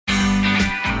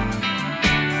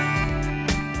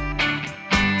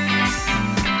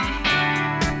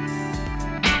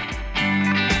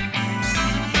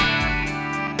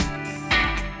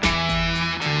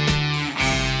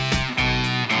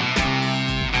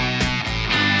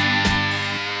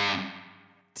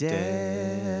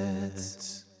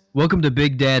Dads. Welcome to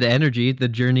Big Dad Energy, the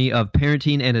journey of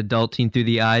parenting and adulting through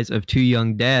the eyes of two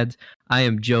young dads. I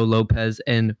am Joe Lopez,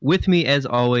 and with me, as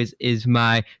always, is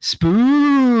my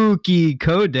spooky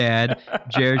co-dad,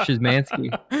 Jared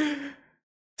Szymanski.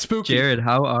 Spooky. Jared,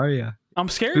 how are you? I'm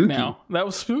scared Spooky. now. That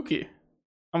was spooky.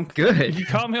 I'm Good. You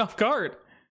caught me off guard.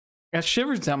 Got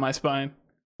shivers down my spine.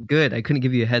 Good. I couldn't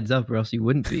give you a heads up, or else you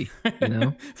wouldn't be. You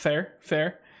know.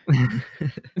 Fair.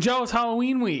 Joe, it's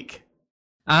Halloween week.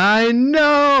 I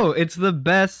know it's the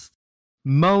best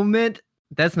moment.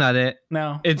 That's not it.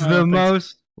 No, It's I the don't think so.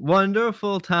 most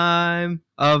wonderful time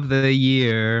of the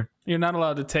year. You're not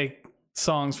allowed to take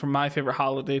songs from my favorite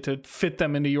holiday to fit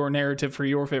them into your narrative for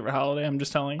your favorite holiday. I'm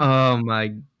just telling you. Oh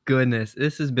my goodness,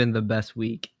 this has been the best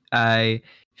week. I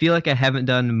feel like I haven't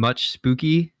done much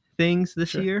spooky things this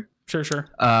Sure. year. Sure.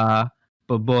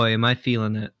 But boy, am I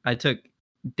feeling it. I took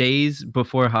days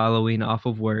before Halloween off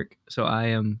of work, so I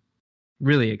am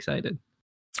really excited.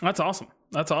 That's awesome.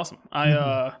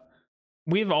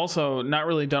 We've also not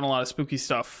really done a lot of spooky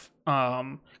stuff.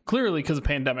 Clearly because of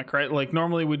pandemic, right? Like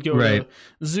normally we'd go Right.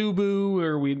 to Zubu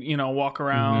or we'd, walk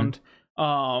around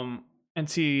and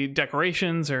see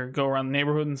decorations or go around the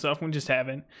neighborhood and stuff. We just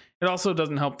haven't. It also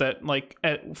doesn't help that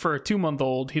for a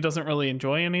 2-month-old, he doesn't really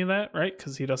enjoy any of that, right?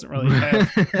 Because he doesn't really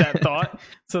have that thought.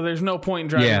 So there's no point in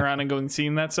driving around and going and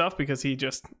seeing that stuff because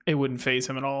it wouldn't faze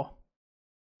him at all.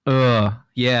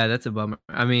 Yeah, that's a bummer.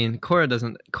 I mean, Cora,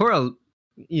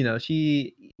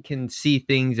 she can see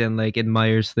things and like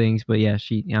admires things, but yeah,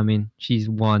 she's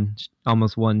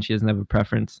almost one. She doesn't have a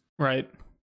preference. Right.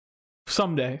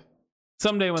 Someday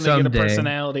when they get a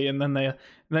personality and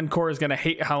then Cora's going to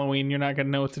hate Halloween, you're not going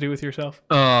to know what to do with yourself.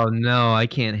 Oh no, I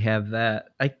can't have that.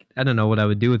 I don't know what I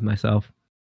would do with myself.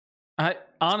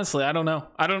 Honestly, I don't know.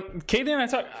 Katie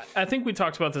and I think we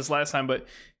talked about this last time, but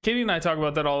Katie and I talk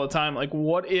about that all the time. Like,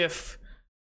 what if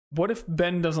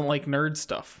Ben doesn't like nerd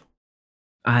stuff?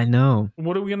 I know.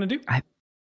 What are we going to do?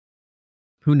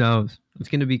 Who knows? It's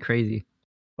going to be crazy.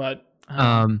 But,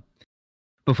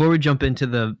 before we jump into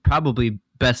the probably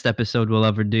best episode we'll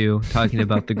ever do, talking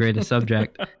about the greatest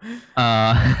subject,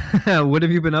 what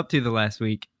have you been up to the last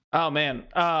week? Oh man.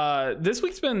 This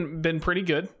week's been pretty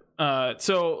good.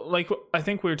 So like I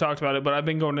think we talked about it, but I've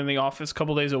been going to the office a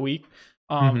couple days a week.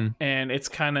 And it's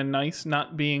kind of nice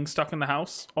not being stuck in the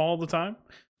house all the time.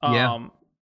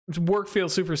 Work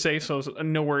feels super safe, so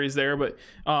no worries there. But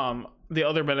the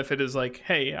other benefit is like,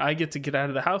 hey, I get to get out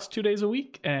of the house 2 days a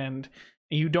week, and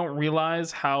you don't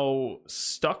realize how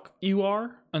stuck you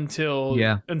are until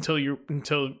you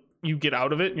get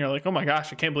out of it, and you're like, oh my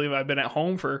gosh, I can't believe I've been at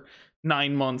home for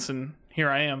 9 months and here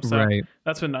I am. So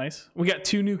That's been nice. We got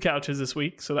 2 new couches this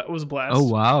week, so that was a blast. Oh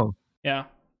wow. Yeah,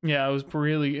 it's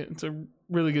a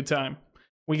really good time.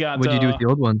 We got What'd you do with the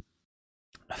old one?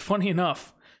 Funny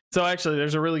enough, so actually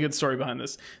there's a really good story behind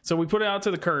this. So we put it out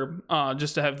to the curb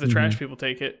just to have the trash people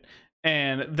take it,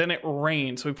 and then it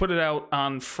rained. So we put it out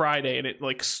on Friday, and it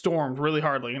like stormed really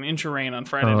hard, like an inch of rain on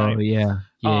Friday night. Yeah.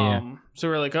 So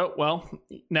we're like, oh well,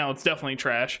 now it's definitely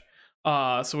trash.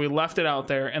 So we left it out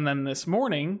there, and then this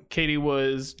morning Katie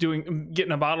was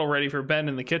getting a bottle ready for Ben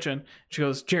in the kitchen. She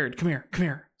goes, Jared, come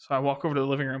here. So I walk over to the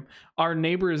living room. Our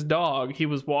neighbor's dog, he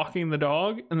was walking the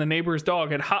dog, and the neighbor's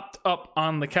dog had hopped up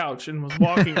on the couch and was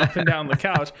walking up and down the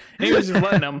couch, and he was just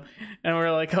letting him. And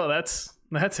we're like, oh, that's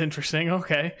interesting.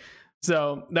 Okay.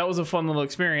 So that was a fun little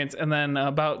experience. And then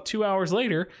about 2 hours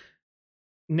later,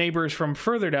 neighbors from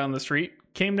further down the street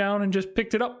came down and just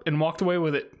picked it up and walked away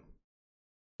with it.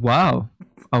 Wow.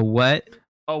 A wet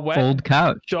old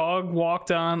couch. Dog walked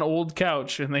on old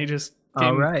couch, and they just came.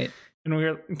 All right.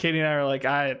 And Katie and I are like,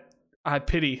 I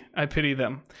pity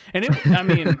them. And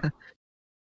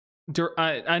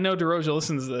I know DeRoja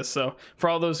listens to this, so for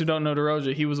all those who don't know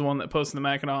DeRoja, he was the one that posted the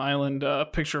Mackinac Island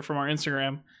picture from our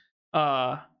Instagram.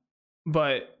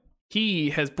 But he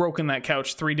has broken that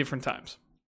couch 3 different times.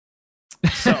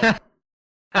 So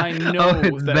I know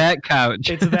it's that couch.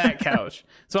 It's that couch.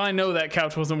 So I know that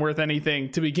couch wasn't worth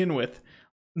anything to begin with.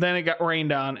 Then it got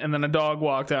rained on, and then a dog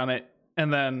walked on it,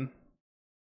 and then.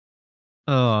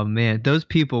 Oh man, those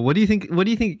people. What do you think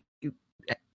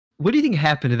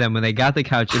happened to them when they got the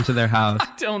couch into their house?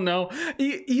 I don't know.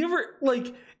 You ever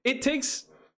it takes.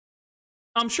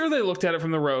 I'm sure they looked at it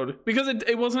from the road because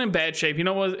it wasn't in bad shape.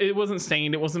 It wasn't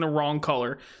stained. It wasn't a wrong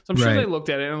color. So I'm sure they looked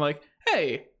at it and like,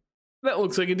 hey, that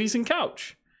looks like a decent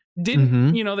couch. They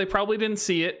probably didn't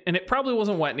see it, and it probably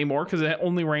wasn't wet anymore because it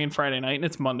only rained Friday night and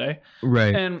it's Monday.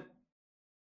 Right. And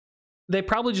they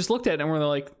probably just looked at it and were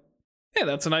like, yeah,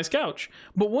 that's a nice couch.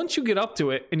 But once you get up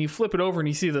to it and you flip it over and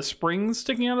you see the springs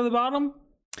sticking out of the bottom,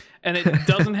 and it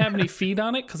doesn't have any feet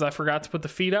on it because I forgot to put the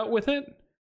feet out with it.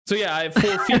 So yeah, I have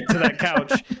 4 feet to that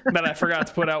couch that I forgot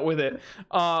to put out with it.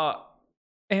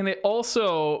 And it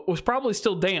also was probably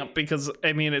still damp because,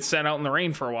 I mean, it sat out in the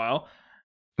rain for a while.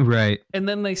 Right. And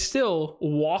then they still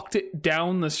walked it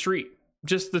down the street.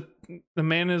 Just the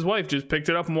man and his wife just picked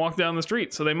it up and walked down the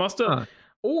street. So they must have,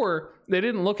 or they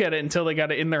didn't look at it until they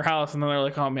got it in their house. And then they're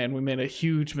like, oh man, we made a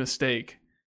huge mistake.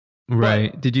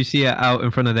 Right. But, did you see it out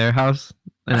in front of their house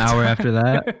an hour after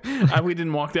that? We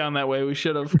didn't walk down that way. We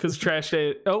should have, because trash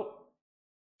day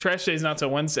is not till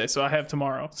Wednesday, so I have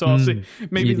tomorrow. So I'll see.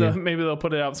 Maybe they'll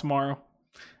put it out tomorrow.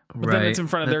 But then it's in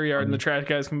front of their yard, and the trash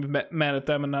guys can be mad at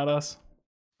them and not us.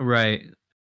 Right.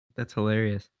 That's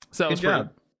hilarious. So that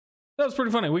was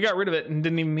pretty funny. We got rid of it and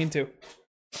didn't even mean to.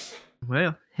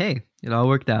 Well, hey, it all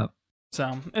worked out.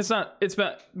 So it's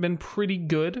been pretty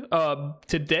good.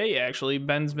 Today actually,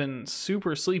 Ben's been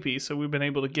super sleepy, so we've been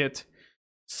able to get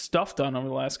stuff done over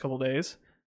the last couple days.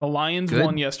 The Lions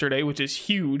won yesterday, which is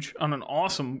huge on an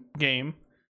awesome game.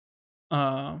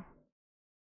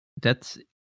 That's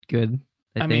good.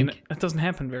 I mean, it doesn't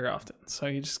happen very often, so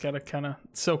you just gotta kind of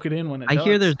soak it in when it does. I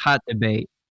hear there's hot debate.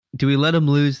 Do we let them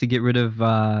lose to get rid of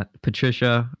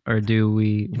Patricia, or do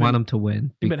we want them to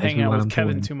win? You've been hanging out with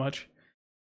Kevin too much.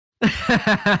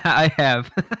 I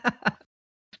have.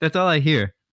 That's all I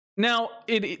hear. Now,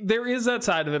 there is that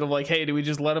side of it of like, hey, do we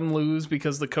just let him lose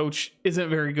because the coach isn't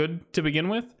very good to begin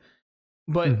with?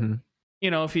 But,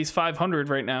 if he's 500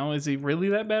 right now, is he really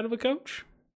that bad of a coach?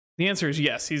 The answer is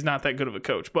yes, he's not that good of a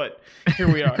coach, but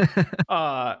here we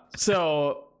are.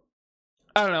 So,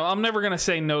 I don't know. I'm never going to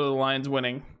say no to the Lions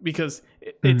winning because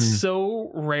it's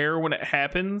so rare when it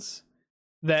happens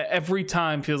that every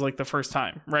time feels like the first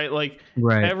time, right? Like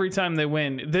every time they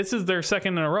win, this is their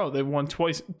second in a row. They've won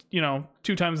twice,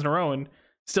 2 times in a row. And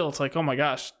still it's like, oh my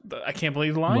gosh, I can't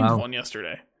believe the Lions won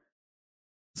yesterday.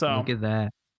 So look at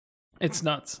that. It's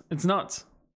nuts. It's nuts.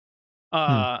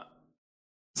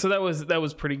 So that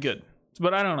was pretty good.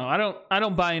 But I don't know. I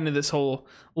don't buy into this whole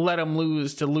let them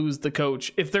lose to lose the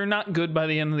coach. If they're not good by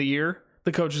the end of the year,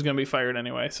 the coach is going to be fired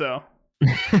anyway. So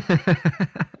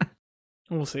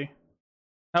we'll see.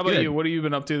 How about you? What have you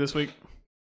been up to this week?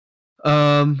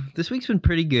 This week's been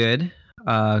pretty good.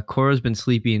 Cora's been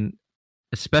sleeping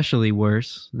especially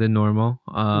worse than normal.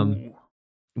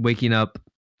 Waking up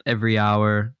every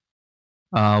hour.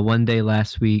 One day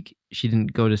last week, she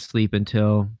didn't go to sleep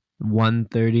until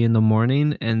 1:30 in the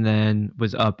morning, and then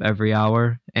was up every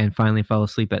hour, and finally fell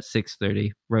asleep at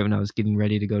 6:30, right when I was getting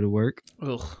ready to go to work.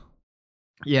 Ugh.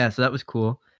 Yeah, so that was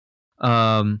cool.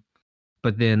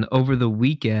 But then over the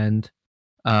weekend,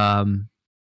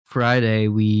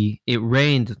 Friday, it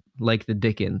rained like the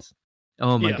Dickens.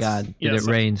 Oh my God, it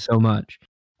rained so much.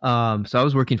 So I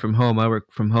was working from home. I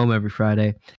work from home every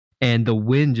Friday, and the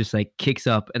wind just like kicks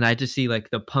up, and I just see like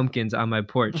the pumpkins on my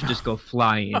porch just go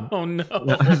flying. Oh no.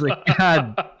 I was like,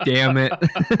 God damn it.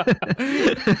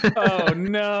 Oh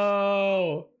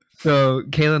no. So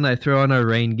Kayla and I throw on our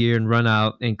rain gear and run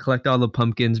out and collect all the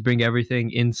pumpkins, bring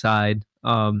everything inside.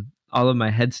 All of my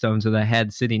headstones that I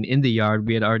had sitting in the yard,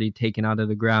 we had already taken out of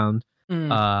the ground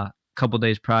a couple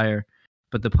days prior,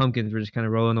 but the pumpkins were just kind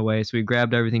of rolling away. So we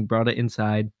grabbed everything, brought it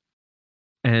inside,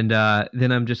 and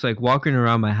then I'm just like walking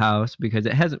around my house because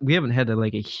we haven't had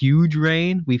a huge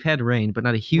rain. We've had rain, but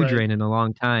not a huge rain in a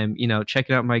long time.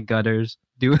 Checking out my gutters,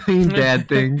 doing dad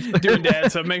things, doing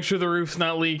dad stuff, make sure the roof's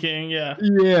not leaking.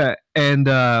 Yeah. And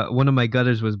one of my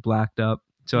gutters was blacked up,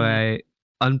 so I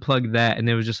unplugged that, and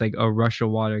it was just like a rush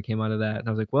of water came out of that, and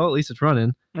I was like, well, at least it's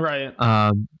running. Right.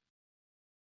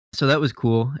 So that was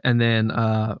cool. And then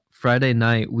Friday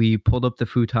night we pulled up the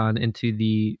futon into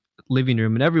the living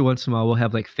room, and every once in a while we'll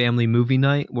have like family movie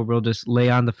night where we'll just lay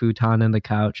on the futon and the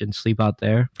couch and sleep out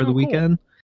there for the weekend.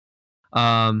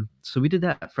 So we did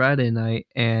that Friday night,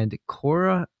 and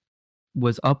Cora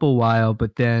was up a while,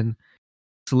 but then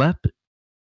slept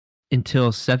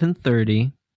until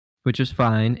 7:30, which was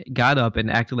fine. Got up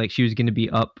and acted like she was going to be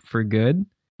up for good.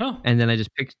 And then I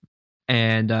just picked,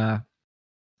 and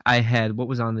I had, what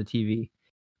was on the TV?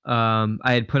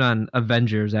 I had put on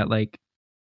Avengers at like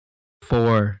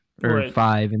 4 or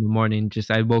 5 in the morning.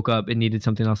 I woke up and needed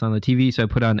something else on the TV, so I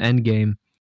put on Endgame.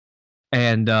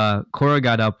 And Cora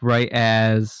got up right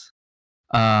as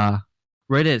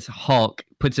Hulk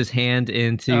puts his hand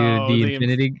into the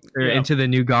Infinity, or into the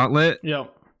new gauntlet.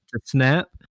 Yep. To snap.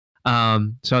 So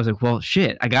I was like, well,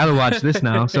 shit, I gotta watch this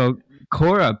now. So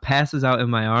Cora passes out in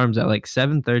my arms at like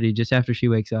 7:30, just after she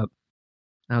wakes up.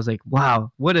 And I was like,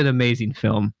 wow, what an amazing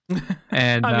film.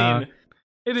 And I mean,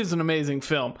 it is an amazing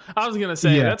film. I was gonna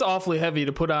say that's awfully heavy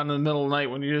to put on in the middle of the night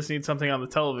when you just need something on the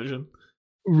television.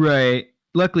 Right.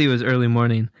 luckily it was early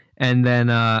morning, and then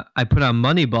I put on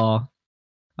Moneyball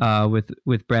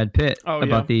with Brad Pitt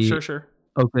about the sure.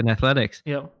 Oakland Athletics.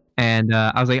 Yep. And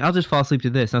I was like, I'll just fall asleep to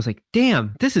this. And I was like,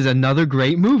 damn, this is another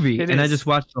great movie. I just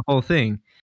watched the whole thing.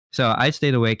 So I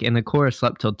stayed awake, and the Cora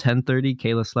slept till 10:30.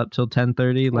 Kayla slept till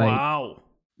 10:30. Like, wow.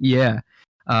 Yeah.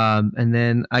 And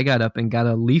then I got up and got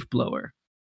a leaf blower.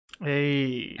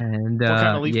 Hey. And what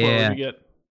kind of leaf blower did you get?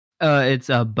 It's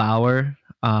a Bauer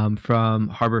from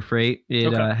Harbor Freight.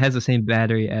 It has the same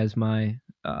battery as my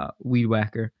weed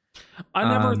whacker. I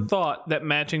never thought that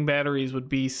matching batteries would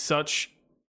be such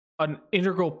an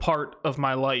integral part of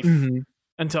my life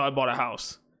until I bought a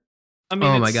house. I mean,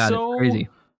 oh my God, it's crazy.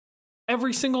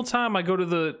 Every single time I go to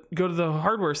the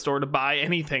hardware store to buy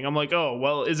anything, I'm like, oh,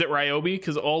 well, is it Ryobi?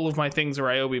 Because all of my things are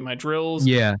Ryobi. My drills,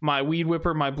 my weed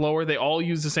whipper, my blower, they all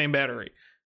use the same battery.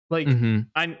 Like,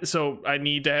 I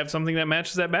need to have something that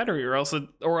matches that battery, or else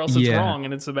it's wrong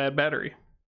and it's a bad battery.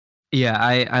 Yeah,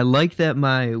 I like that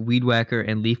my weed whacker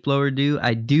and leaf blower do.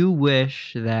 I do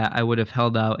wish that I would have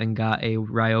held out and got a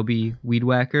Ryobi weed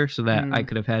whacker so that I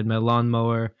could have had my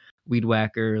lawnmower, weed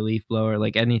whacker, leaf blower,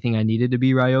 like anything I needed to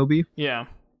be Ryobi. Yeah.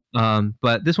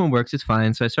 But this one works. It's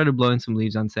fine. So I started blowing some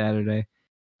leaves on Saturday.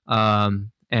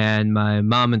 And my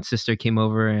mom and sister came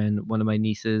over, and one of my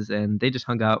nieces, and they just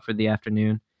hung out for the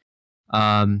afternoon.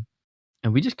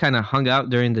 And we just kind of hung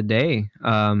out during the day.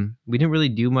 We didn't really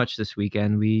do much this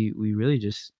weekend. We really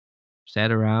just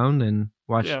sat around and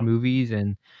watched movies,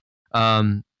 and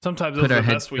sometimes those are the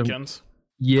best weekends.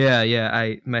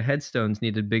 Yeah. My headstones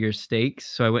needed bigger stakes,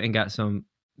 so I went and got some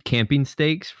camping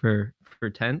stakes for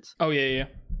tents. Oh yeah.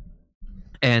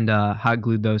 And hot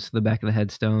glued those to the back of the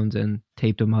headstones and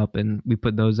taped them up, and we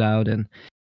put those out and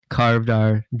carved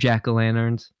our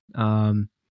jack-o'-lanterns.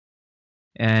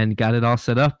 And got it all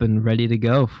set up and ready to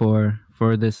go for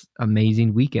this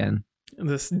amazing weekend.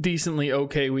 This decently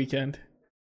okay weekend.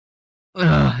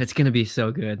 It's going to be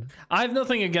so good. I have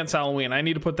nothing against Halloween. I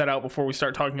need to put that out before we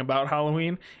start talking about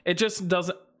Halloween. It just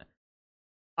doesn't...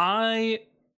 I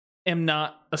am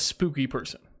not a spooky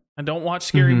person. I don't watch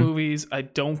scary movies. I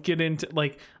don't get into...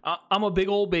 Like, I'm a big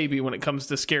old baby when it comes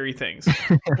to scary things.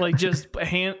 Like, just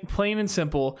plain and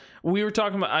simple. We were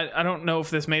talking about... I don't know if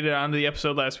this made it onto the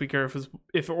episode last week or if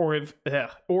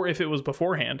it was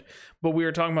beforehand, but we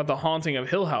were talking about The Haunting of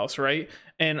Hill House, right?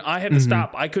 And I had to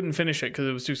stop. I couldn't finish it because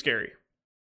it was too scary.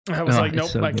 I was like, nope,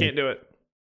 so I can't do it.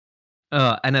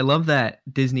 And I love that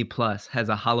Disney Plus has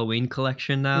a Halloween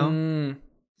collection now.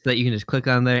 So that you can just click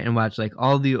on there and watch like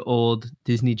all the old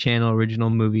Disney Channel original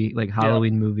movie, like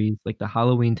Halloween movies, like the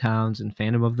Halloween Towns and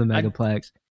Phantom of the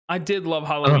Megaplex. I did love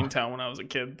Halloween Town when I was a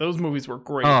kid. Those movies were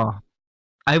great. Oh,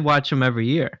 I watch them every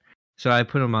year. So I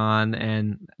put them on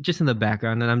and just in the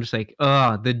background, and I'm just like,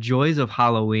 oh, the joys of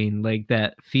Halloween, like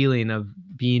that feeling of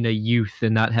being a youth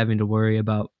and not having to worry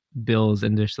about bills,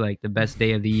 and just like the best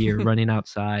day of the year, running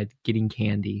outside, getting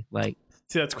candy. Like,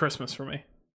 see, that's Christmas for me.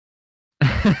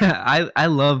 I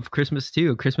love Christmas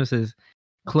too. Christmas is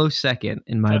close second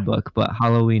in my book, but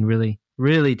Halloween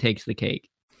really takes the cake.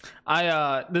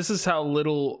 This is how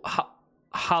little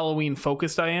Halloween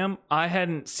focused I am. I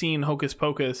hadn't seen Hocus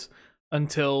Pocus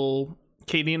until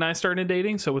Katie and I started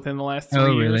dating, so within the last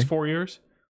 4 years.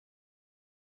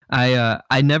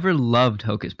 I never loved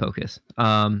Hocus Pocus.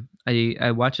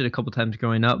 I watched it a couple times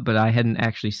growing up, but I hadn't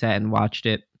actually sat and watched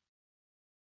it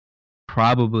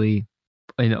probably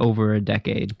in over a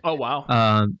decade. Oh wow.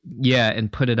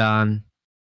 And put it on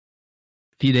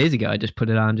a few days ago. I just put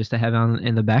it on just to have it on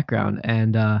in the background,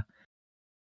 and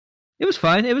it was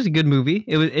fine. It was a good movie.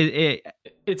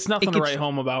 It's nothing to write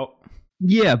home about.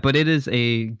 Yeah, but it is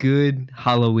a good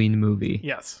Halloween movie.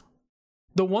 Yes.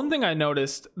 The one thing I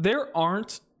noticed, there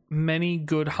aren't many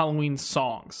good Halloween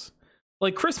songs.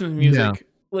 Like Christmas music. No.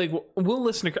 Like, we'll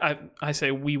listen to... I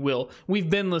say we will. We've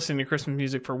been listening to Christmas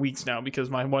music for weeks now because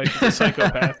my wife is a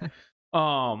psychopath.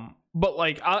 But,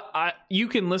 like, you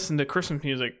can listen to Christmas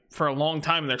music for a long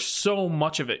time, and there's so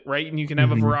much of it, right? And you can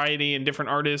have a variety and different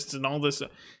artists and all this.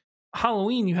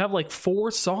 Halloween, you have, like,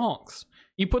 4 songs.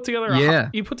 You put together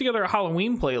a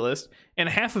Halloween playlist, and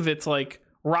half of it's, like,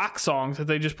 rock songs that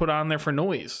they just put on there for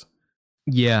noise.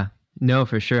 Yeah. No,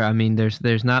 for sure. I mean,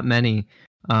 there's not many...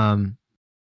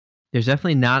 There's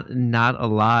definitely not a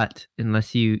lot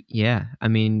unless you, I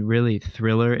mean, really,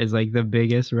 Thriller is like the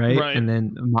biggest, right? And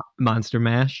then Monster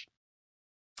Mash.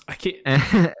 I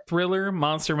can't. Thriller,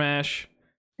 Monster Mash.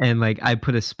 And like, I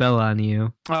Put a Spell on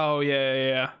You. Oh,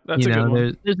 yeah. That's a good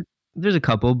one. There's a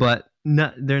couple, but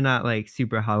they're not like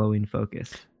super Halloween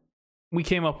focused. We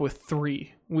came up with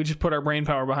 3. We just put our brain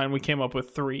power behind. We came up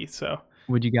with 3, so.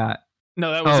 What'd you got?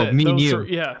 No, that was it. Me and you.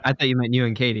 3, yeah. I thought you meant you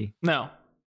and Katie. No.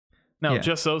 No, Yeah.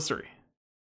 just those three.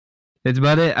 It's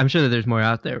about it. I'm sure that there's more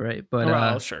out there, right? But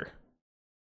Well, sure.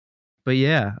 But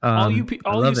yeah, All you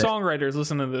I love it. songwriters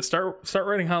listen to this. Start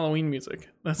writing Halloween music.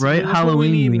 That's Right, That's Halloween what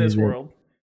we need in music. this world.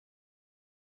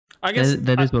 I guess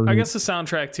That is what we I need. guess the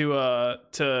soundtrack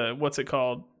to what's it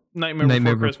called? Nightmare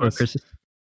Before Christmas.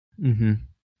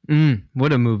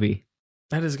 What a movie!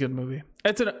 That is a good movie.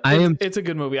 It's a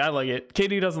good movie. I like it.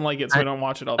 Katie doesn't like it, so I don't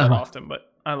watch it all that often.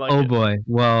 But I like it. Oh boy!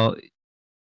 Well,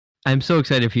 I'm so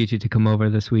excited for you two to come over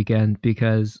this weekend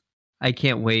because I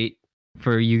can't wait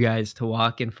for you guys to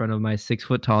walk in front of my 6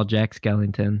 foot tall Jack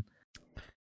Skellington.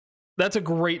 That's a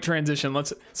great transition.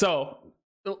 So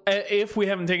if we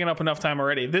haven't taken up enough time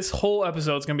already, this whole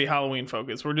episode is going to be Halloween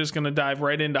focused. We're just going to dive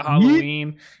right into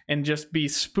Halloween and just be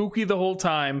spooky the whole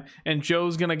time. And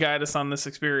Joe's going to guide us on this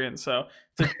experience. So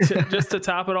just to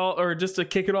top it all, or just to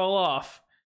kick it all off,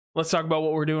 let's talk about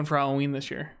what we're doing for Halloween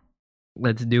this year.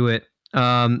 Let's do it.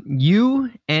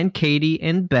 You and Katie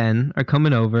and Ben are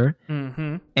coming over,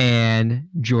 and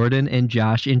Jordan and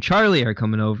Josh and Charlie are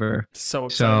coming over. So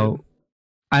excited. So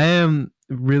I am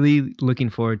really looking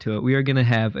forward to it. We are going to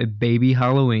have a baby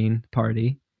Halloween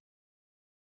party,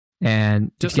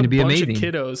 and just it's going to be amazing. Just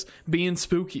a bunch of kiddos being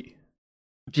spooky.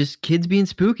 Just kids being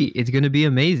spooky. It's going to be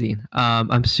amazing.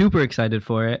 I'm super excited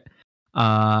for it.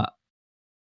 I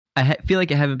feel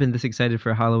like I haven't been this excited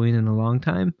for Halloween in a long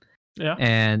time. Yeah.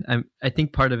 And I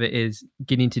think part of it is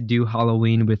getting to do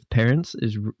Halloween with parents,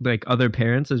 is like other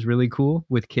parents, is really cool,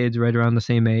 with kids right around the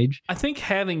same age. I think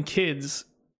having kids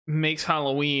makes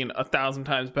Halloween 1,000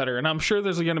 times better. And I'm sure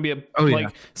there's going to be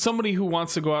somebody who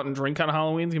wants to go out and drink on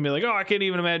Halloween is going to be like, oh, I can't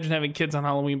even imagine having kids on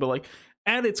Halloween. But like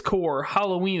at its core,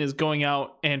 Halloween is going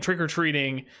out and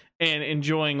trick-or-treating and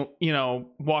enjoying,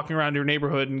 walking around your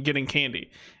neighborhood and getting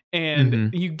candy.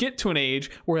 And you get to an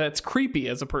age where that's creepy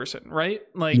as a person, right?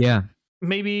 Like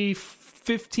maybe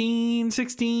 15,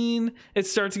 16, it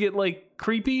starts to get like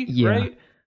creepy, right?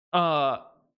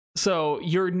 So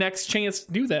your next chance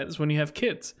to do that is when you have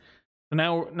kids. And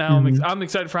now I'm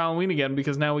excited for Halloween again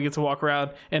because now we get to walk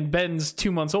around, and Ben's 2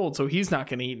 months old, so he's not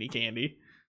going to eat any candy.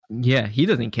 Yeah, he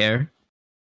doesn't care.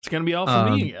 It's going to be all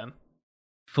for me again.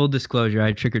 Full disclosure,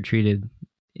 I trick-or-treated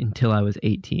until I was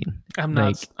 18. I'm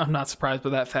not surprised by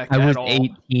that fact at all. I was all.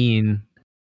 18.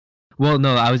 Well,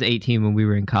 no, I was 18 when we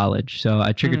were in college. So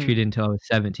I trick-or-treated until I was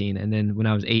 17. And then when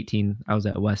I was 18, I was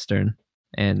at Western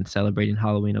and celebrating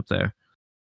Halloween up there.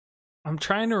 I'm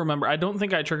trying to remember. I don't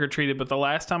think I trick-or-treated, but the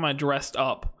last time I dressed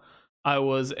up, I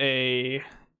was a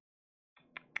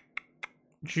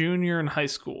junior in high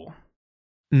school.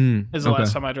 Is the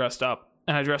last time I dressed up.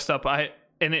 And I dressed up,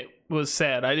 and it was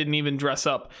sad. I didn't even dress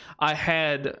up. I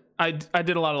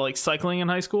did a lot of like cycling in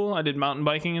high school. I did mountain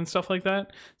biking and stuff like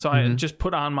that. So I just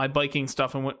put on my biking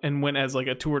stuff and went as like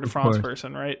a Tour de France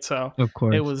person, right? So of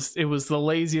course it was the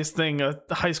laziest thing a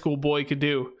high school boy could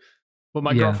do. But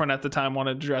my girlfriend at the time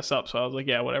wanted to dress up, so I was like,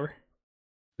 yeah, whatever.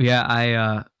 Yeah,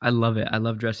 I love it. I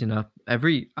love dressing up. I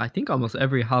think almost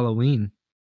every Halloween,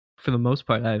 for the most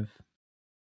part,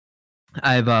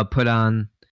 I've put on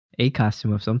a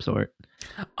costume of some sort.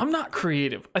 I'm not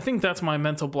creative. I think that's my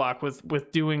mental block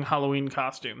with doing Halloween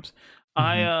costumes.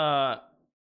 It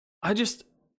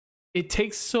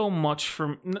takes so much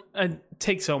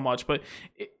but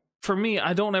for me,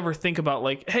 I don't ever think about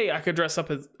like, hey, I could dress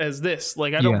up as this.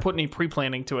 Like I don't put any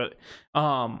pre-planning to it.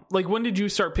 Like when did you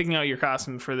start picking out your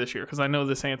costume for this year? Because I know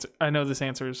this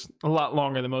answer is a lot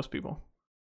longer than most people.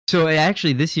 So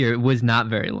actually, this year it was not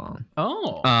very long.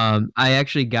 Oh. I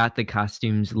actually got the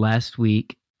costumes last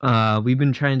week. We've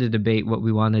been trying to debate what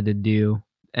we wanted to do,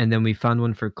 and then we found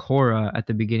one for Cora at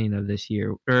the beginning of this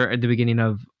year, or at the beginning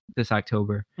of this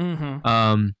October.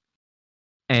 And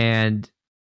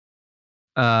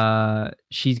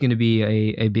she's going to be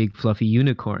a big fluffy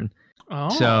unicorn. Oh.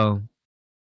 So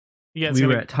we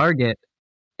were at Target,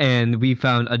 and we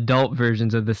found adult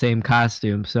versions of the same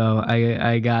costume. So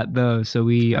I got those. So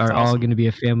we are all going to be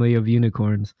a family of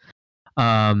unicorns.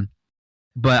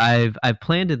 But I've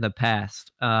planned in the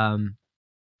past.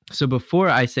 So before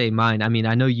I say mine, I mean,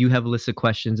 I know you have a list of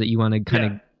questions that you want to kind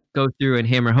of go through and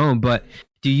hammer home, but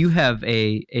do you have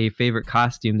a favorite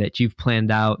costume that you've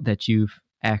planned out, that you've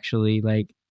actually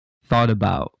like thought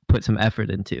about, put some effort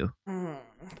into?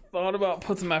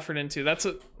 Put some effort into.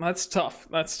 That's tough.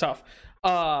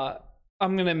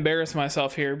 I'm gonna embarrass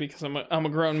myself here because I'm a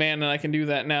grown man and I can do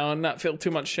that now and not feel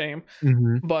too much shame.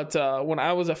 But when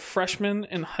I was a freshman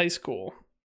in high school,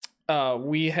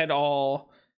 we had all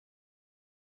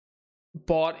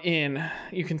bought in.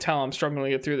 You can tell I'm struggling to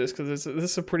get through this because this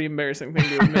is a pretty embarrassing thing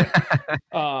to admit.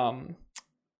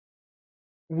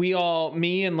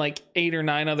 me and like 8 or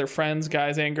 9 other friends,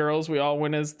 guys and girls, we all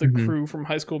went as the crew from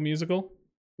High School Musical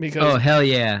because hell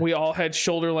yeah, we all had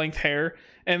shoulder length hair.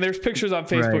 And there's pictures on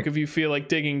Facebook if you feel like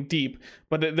digging deep.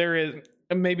 But there is,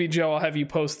 maybe Joe, I'll have you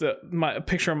post a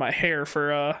picture of my hair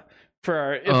for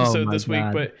our episode this week.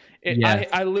 But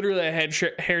I literally had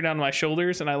hair down my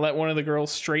shoulders, and I let one of the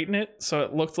girls straighten it so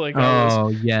it looked like I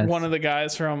was one of the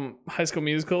guys from High School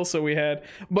Musical. So we had,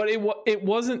 but it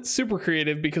wasn't super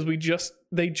creative because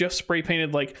they just spray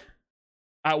painted like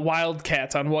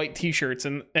Wildcats on white t-shirts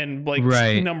and like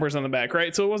numbers on the back,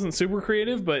 right? So it wasn't super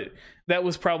creative, but that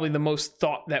was probably the most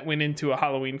thought that went into a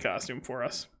Halloween costume for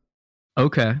us.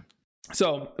 Okay.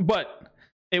 So, but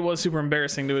it was super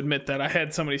embarrassing to admit that I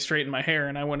had somebody straighten my hair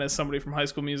and I went as somebody from High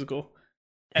School Musical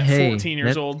at 14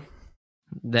 years old.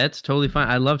 That's totally fine.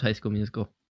 I loved High School Musical.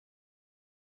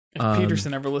 If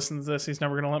Peterson ever listens to this, he's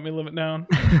never going to let me live it down.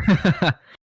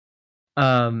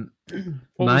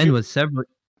 Mine was several.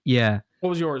 Yeah. What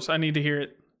was yours? I need to hear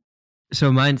it. So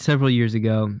mine several years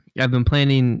ago. I've been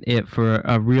planning it for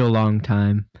a real long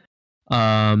time.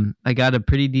 I got a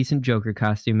pretty decent Joker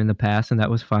costume in the past, and that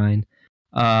was fine.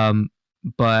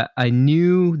 But I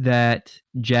knew that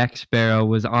Jack Sparrow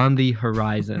was on the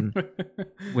horizon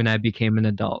when I became an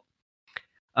adult.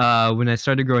 When I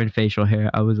started growing facial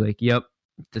hair, I was like, yep,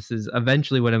 this is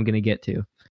eventually what I'm going to get to.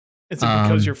 Is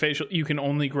it because you can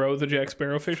only grow the Jack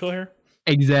Sparrow facial hair?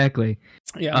 Exactly.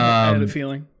 Yeah, I had a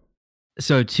feeling.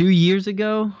 So 2 years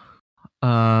ago,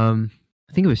 I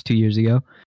think it was 2 years ago,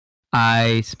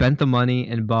 I spent the money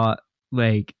and bought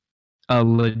like a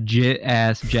legit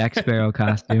ass Jack Sparrow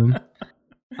costume,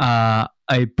 a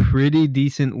pretty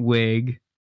decent wig,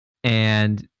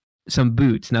 and some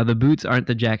boots. Now the boots aren't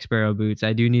the Jack Sparrow boots.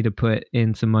 I do need to put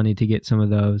in some money to get some of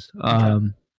those. Okay.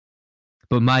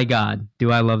 But my God,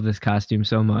 do I love this costume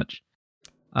so much.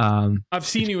 I've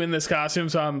seen you in this costume,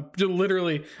 so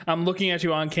I'm looking at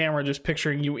you on camera, just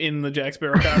picturing you in the Jack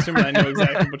Sparrow costume, and I know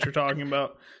exactly what you're talking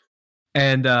about.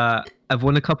 And I've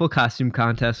won a couple costume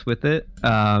contests with it.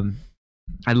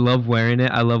 I love wearing it.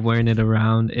 I love wearing it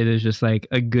around. It is just like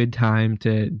a good time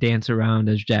to dance around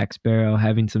as Jack Sparrow,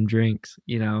 having some drinks,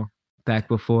 back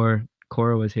before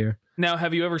Cora was here. Now,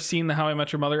 have you ever seen the How I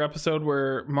Met Your Mother episode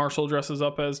where Marshall dresses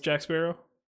up as Jack Sparrow?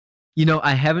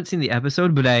 I haven't seen the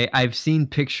episode, but I've seen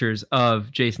pictures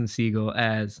of Jason Segel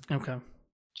as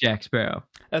Jack Sparrow.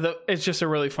 It's just a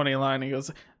really funny line. He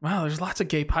goes, wow, there's lots of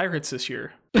gay pirates this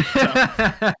year. So,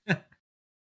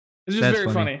 it's just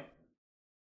very funny.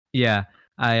 Yeah,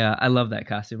 I love that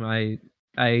costume.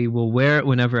 I will wear it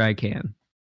whenever I can.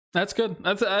 That's good.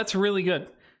 That's really good.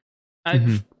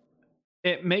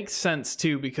 It makes sense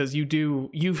too, because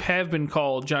you have been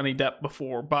called Johnny Depp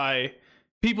before by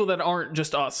people that aren't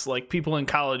just us. Like people in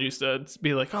college used to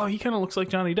be like, oh, he kind of looks like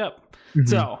Johnny Depp. Mm-hmm.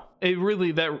 So it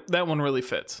really, that one really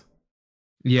fits.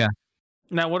 Yeah.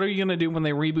 Now, what are you going to do when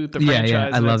they reboot the franchise?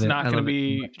 Yeah, and it's not going to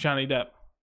be Johnny Depp?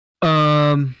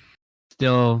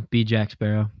 Still be Jack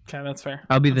Sparrow. Okay, that's fair.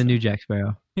 I'll be the new Jack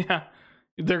Sparrow. Yeah.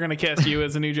 They're going to cast you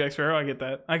as a new Jack Sparrow. I get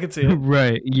that. I could see it.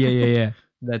 Right. Yeah.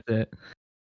 That's it.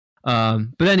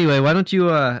 But anyway, why don't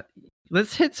you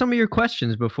let's hit some of your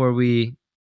questions before we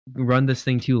run this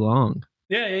thing too long.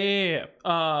 Yeah.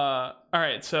 All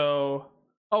right, so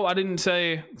I didn't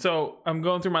say, so I'm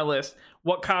going through my list.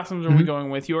 What costumes are we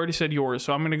going with? You already said yours,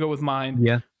 so I'm going to go with mine.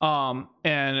 Yeah.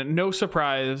 And no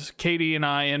surprise, Katie and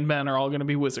I and Ben are all going to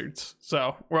be wizards.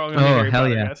 So we're all going to be Harry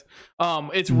Potter guys.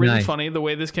 It's really funny. The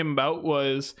way this came about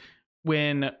was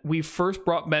when we first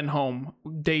brought Ben home,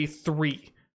 day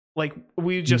 3. Like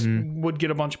we just would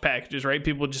get a bunch of packages, right?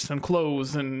 People would just send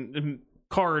clothes and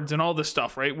cards and all this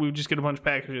stuff, right? We would just get a bunch of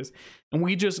packages, and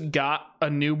we just got a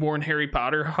newborn Harry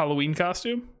Potter Halloween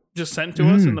costume just sent to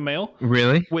us in the mail.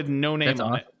 Really? With no name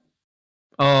on it.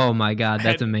 Oh my God,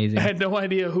 that's amazing. I had no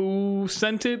idea who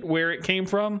sent it, where it came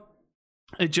from.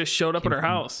 It just showed up at our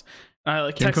house.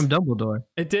 I came from Dumbledore.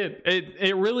 It did.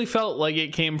 It really felt like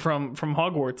it came from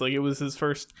Hogwarts, like it was his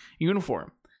first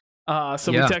uniform.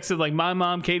 So we texted like my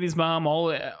mom, Katie's mom,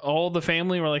 all the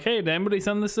family. We're like, hey, did anybody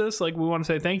send this? Like, we want to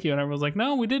say thank you. And everyone's like,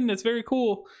 no, we didn't. It's very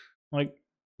cool. Like,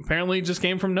 apparently it just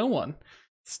came from no one.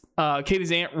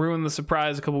 Katie's aunt ruined the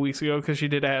surprise a couple weeks ago because she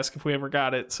did ask if we ever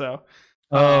got it. So,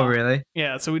 oh, really?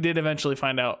 Yeah. So we did eventually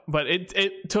find out, but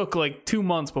it took like 2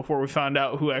 months before we found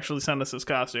out who actually sent us this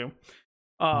costume.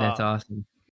 That's awesome.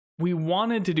 We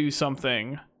wanted to do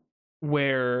something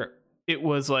where it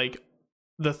was like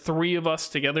the 3 of us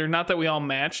together, not that we all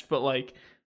matched, but like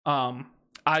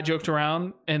I joked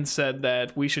around and said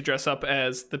that we should dress up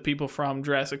as the people from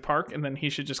Jurassic Park, and then he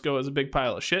should just go as a big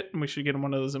pile of shit, and we should get him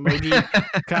one of those emoji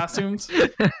costumes.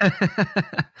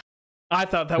 I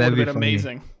thought that would have been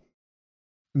amazing.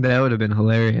 That would have been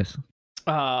hilarious.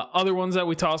 Other ones that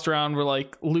we tossed around were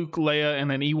like Luke, Leia,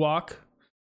 and an Ewok.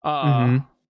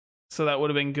 So that would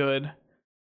have been good.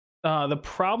 The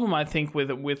problem I think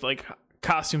with like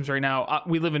costumes right now,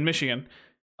 we live in Michigan.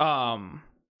 They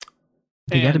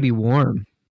got to be warm.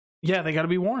 Yeah, they got to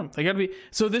be warm. They got to be.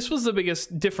 So this was the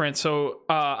biggest difference. So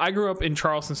I grew up in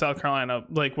Charleston, South Carolina,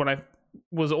 like when I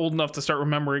was old enough to start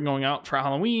remembering going out for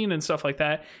Halloween and stuff like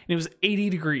that. And it was 80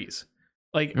 degrees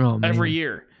like every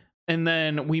year. And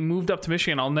then we moved up to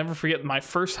Michigan. I'll never forget my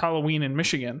first Halloween in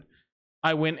Michigan.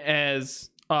 I went as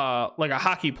like a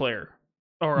hockey player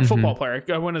or a football player.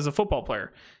 I went as a football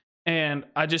player. And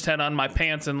I just had on my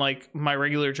pants and like my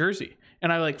regular jersey.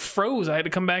 And I like froze. I had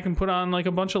to come back and put on like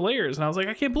a bunch of layers. And I was like,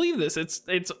 I can't believe this. It's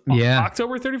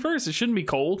October 31st. It shouldn't be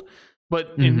cold.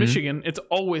 But in Michigan, it's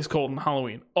always cold on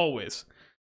Halloween. Always.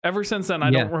 Ever since then,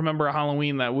 I don't remember a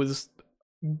Halloween that was,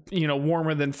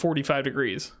 warmer than 45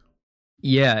 degrees.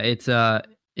 Yeah, it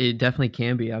definitely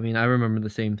can be. I mean, I remember the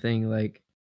same thing. Like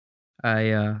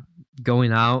I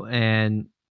going out and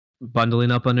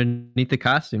bundling up underneath the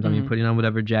costumes. I mean, putting on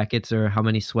whatever jackets or how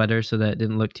many sweaters so that it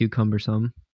didn't look too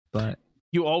cumbersome. But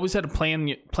you always had to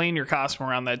plan your costume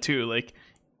around that too. Like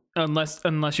unless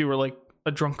you were like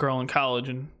a drunk girl in college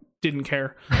and didn't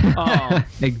care.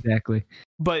 Exactly.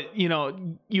 But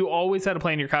you always had to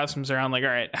plan your costumes around like, all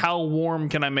right, how warm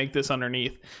can I make this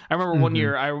underneath? I remember one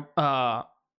year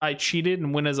I cheated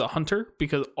and went as a hunter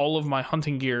because all of my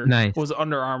hunting gear was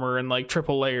Under Armour and like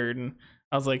triple layered, and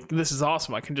I was like, this is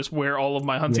awesome. I can just wear all of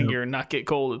my hunting gear and not get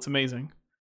cold. It's amazing.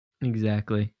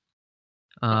 Exactly.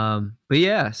 But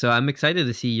yeah, so I'm excited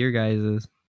to see your guys'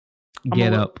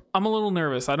 up. I'm a little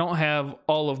nervous. I don't have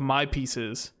all of my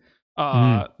pieces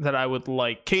that I would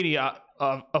like. Katie,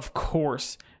 of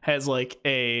course, has like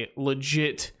a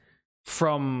legit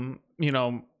from,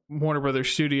 Warner Brothers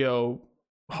Studio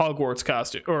Hogwarts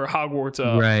costume or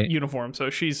Hogwarts uniform. So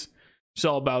she's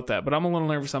all about that. But I'm a little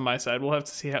nervous on my side. We'll have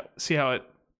to see how it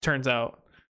turns out.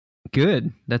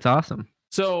 Good. That's awesome.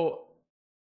 So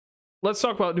let's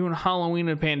talk about doing Halloween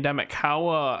in a pandemic.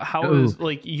 How is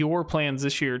like your plans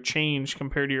this year changed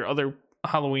compared to your other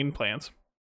Halloween plans?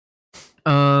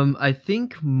 I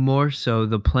think more so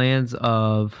the plans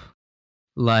of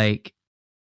like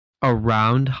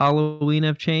around Halloween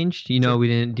have changed.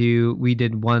 We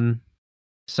did one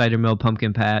cider mill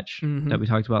pumpkin patch that we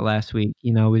talked about last week.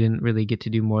 We didn't really get to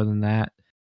do more than that.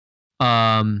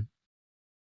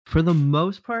 For the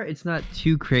most part, it's not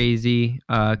too crazy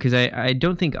because I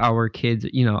don't think our kids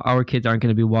aren't going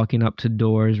to be walking up to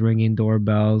doors, ringing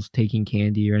doorbells, taking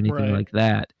candy or anything like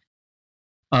that.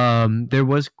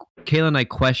 Kayla and I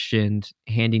questioned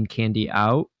handing candy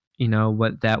out,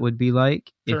 what that would be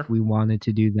like if we wanted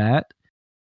to do that.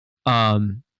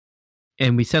 And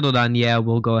we settled on,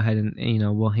 we'll go ahead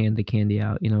and, we'll hand the candy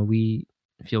out. We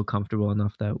feel comfortable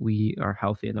enough that we are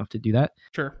healthy enough to do that.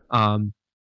 Sure.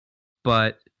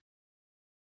 But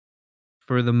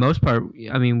for the most part,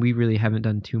 I mean, we really haven't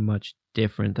done too much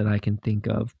different that I can think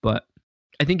of. But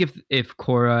I think if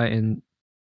Cora and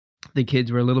the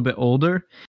kids were a little bit older,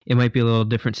 it might be a little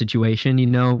different situation,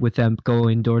 with them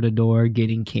going door to door,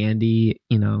 getting candy,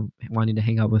 wanting to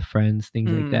hang out with friends,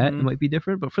 things like that. It might be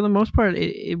different. But for the most part,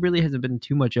 it really hasn't been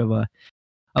too much of a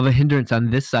hindrance on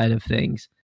this side of things.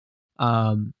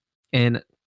 And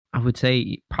I would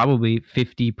say probably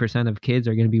 50% of kids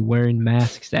are going to be wearing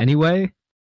masks anyway.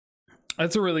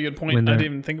 That's a really good point. I didn't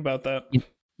even think about that.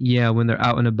 Yeah, when they're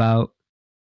out and about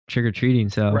trick-or-treating.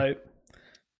 So right.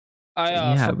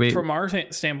 From our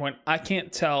standpoint, I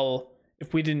can't tell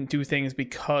if we didn't do things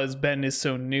because Ben is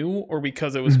so new or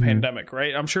because it was a pandemic,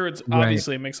 right? I'm sure it's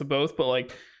obviously a mix of both, but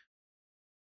like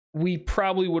we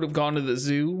probably would have gone to the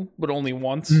zoo, but only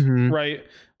once, right?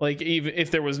 Like even if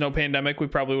there was no pandemic, we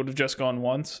probably would have just gone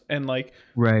once. And like,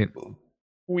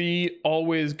 we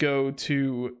always go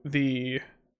to the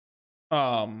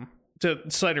to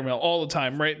cider mill all the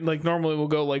time, right? Like normally we'll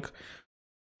go like,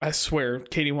 I swear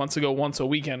Katie wants to go once a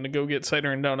weekend to go get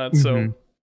cider and donuts. So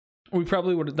we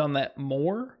probably would have done that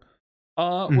more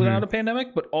without a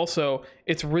pandemic, but also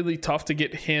it's really tough to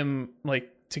get him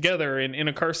like together and in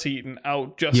a car seat and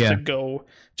out just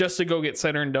to go get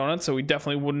cider and donuts. So we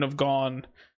definitely wouldn't have gone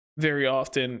very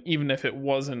often, even if it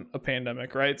wasn't a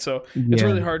pandemic, right? So it's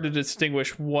really hard to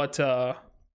distinguish what it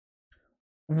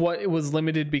was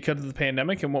limited because of the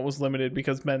pandemic and what was limited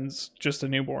because Ben's just a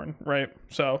newborn, right?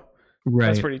 So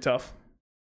that's pretty tough.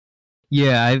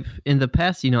 Yeah, I've in the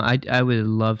past, I would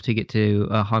love to get to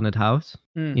a haunted house,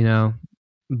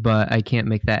 but I can't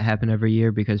make that happen every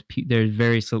year because there's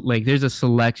there's a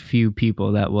select few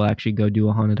people that will actually go do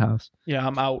a haunted house. Yeah,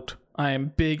 I'm out. I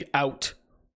am big out.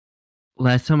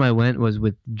 Last time I went was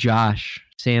with Josh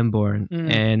Sanborn,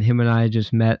 and him and I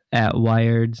just met at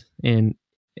Wired's in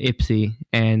Ypsi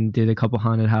and did a couple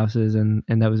haunted houses, and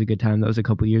that was a good time. That was a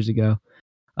couple years ago.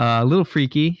 A little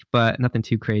freaky, but nothing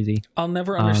too crazy. I'll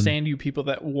never understand you people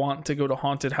that want to go to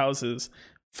haunted houses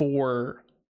for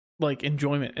like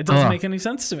enjoyment. It doesn't make any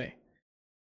sense to me.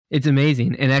 It's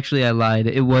amazing. And actually I lied.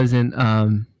 It wasn't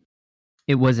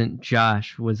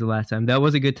Josh was the last time. That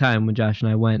was a good time when Josh and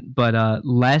I went. But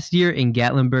last year in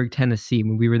Gatlinburg, Tennessee,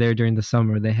 when we were there during the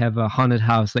summer, they have a haunted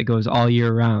house that goes all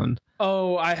year round.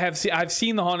 Oh, I've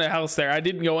seen the haunted house there. I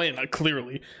didn't go in,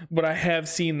 clearly, but I have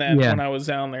seen that when I was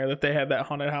down there, that they had that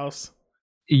haunted house.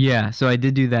 Yeah, so I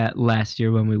did do that last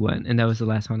year when we went, and that was the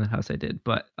last haunted house I did.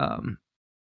 But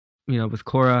with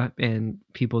Cora, and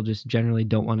people just generally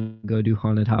don't want to go do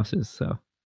haunted houses, so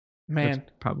man,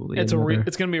 probably it's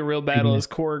gonna be a real battle as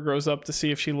Cora grows up to see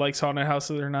if she likes haunted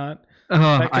houses or not.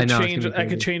 That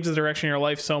could change the direction of your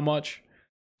life so much.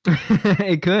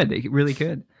 It really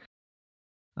could.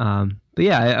 But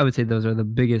yeah, I would say those are the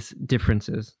biggest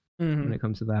differences when it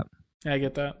comes to that. I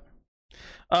get that.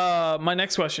 My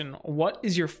next question: what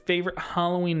is your favorite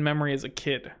Halloween memory as a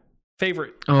kid?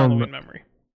 Halloween memory?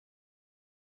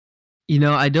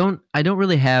 I don't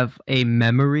really have a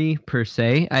memory per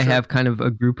se. I have kind of a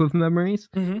group of memories.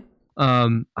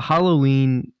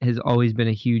 Halloween has always been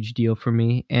a huge deal for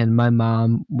me, and my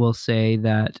mom will say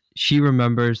that she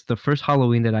remembers the first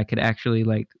Halloween that I could actually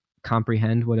like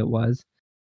comprehend what it was.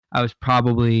 I was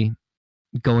probably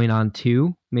going on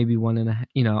 2, maybe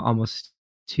 1.5, almost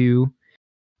 2.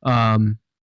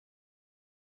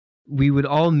 We would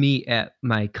all meet at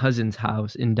my cousin's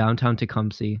house in downtown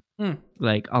Tecumseh.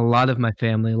 Like a lot of my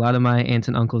family, a lot of my aunts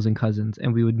and uncles and cousins,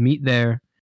 and we would meet there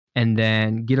and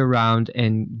then get around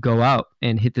and go out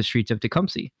and hit the streets of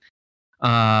Tecumseh,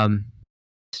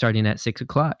 starting at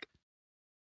 6:00.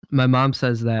 My mom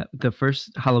says that the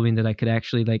first Halloween that I could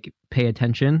actually like pay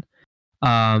attention,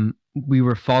 we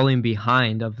were falling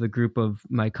behind of the group of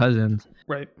my cousins,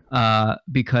 right?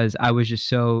 Because I was just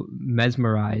so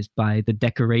mesmerized by the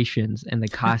decorations and the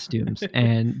costumes,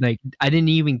 and like I didn't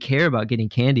even care about getting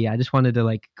candy. I just wanted to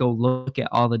like go look at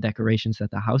all the decorations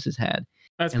that the houses had.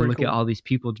 That's and look cool. At all these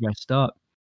people dressed up.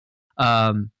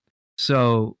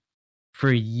 So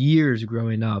for years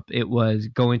growing up, it was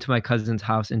going to my cousin's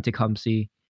house in Tecumseh,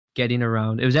 getting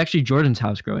around. It was actually Jordan's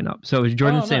house growing up. So it was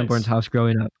Jordan Sanborn's house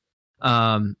growing up.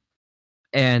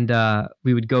 And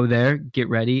we would go there, get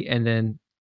ready, and then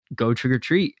go trick or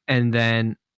treat. And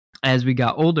then as we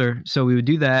got older, so we would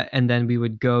do that, and then we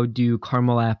would go do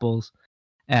caramel apples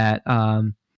at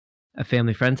a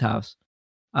family friend's house.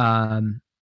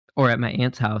 Or at my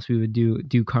aunt's house, we would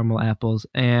do caramel apples,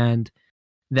 and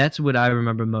that's what I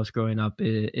remember most growing up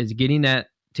is getting that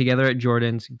together at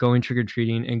Jordan's, going trick or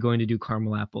treating, and going to do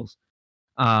caramel apples,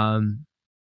 and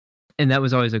that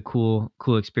was always a cool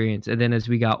experience. And then as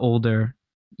we got older,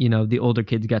 the older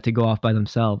kids got to go off by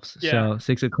themselves. So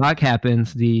 6:00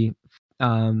 happens, the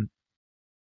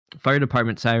fire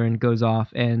department siren goes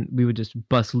off, and we would just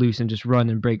bust loose and just run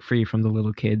and break free from the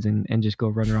little kids and just go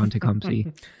run around Tecumseh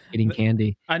getting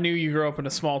candy. I knew you grew up in a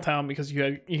small town because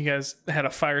you guys had a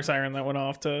fire siren that went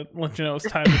off to let you know it's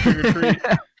time to trick or treat.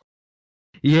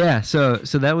 Yeah, so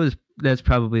that's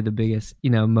probably the biggest,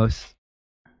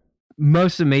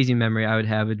 most amazing memory I would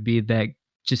have would be that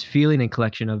just feeling and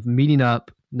collection of meeting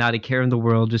up, not a care in the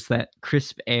world, just that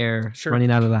crisp air running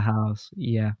out of the house.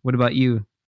 Yeah. What about you?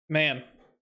 Man,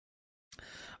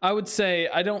 I would say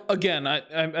I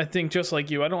think just like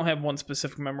you, I don't have one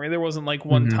specific memory. There wasn't like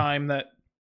one time that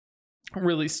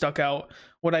really stuck out.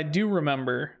 What I do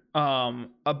remember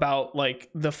about like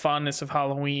the fondness of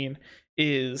Halloween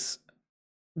is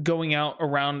going out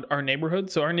around our neighborhood.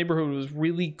 So our neighborhood was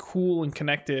really cool and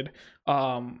connected.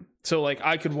 So like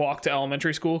I could walk to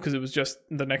elementary school because it was just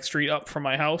the next street up from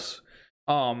my house.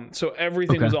 So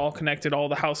everything was all connected. All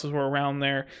the houses were around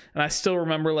there. And I still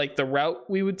remember like the route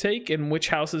we would take and which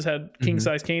houses had king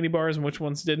size candy bars and which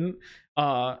ones didn't.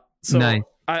 So nice.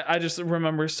 I just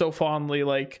remember so fondly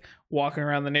like walking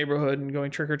around the neighborhood and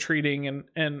going trick or treating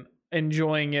and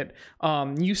enjoying it.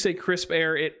 You say crisp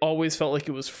air. It always felt like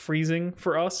it was freezing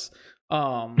for us.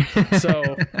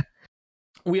 So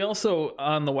we also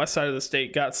on the west side of the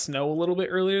state got snow a little bit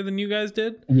earlier than you guys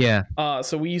did. Yeah.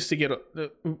 So we used to get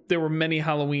there were many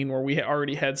Halloween where we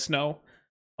already had snow.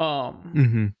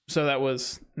 So that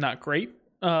was not great.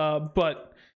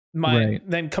 But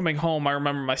then coming home, I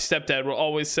remember my stepdad would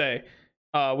always say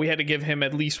we had to give him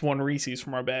at least one Reese's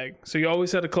from our bag. So you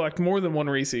always had to collect more than one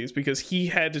Reese's because he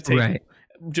had to take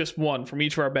just one from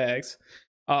each of our bags.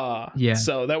 Yeah.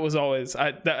 So that was always,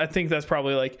 I think that's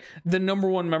probably like the number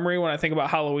one memory when I think about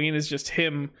Halloween is just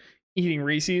him eating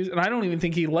Reese's. And I don't even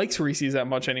think he likes Reese's that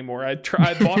much anymore. I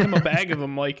bought him a bag of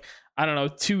them like, I don't know,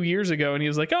 2 years ago, and he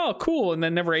was like, oh, cool, and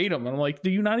then never ate them. And I'm like, do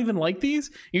you not even like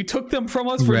these? You took them from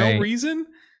us for no reason?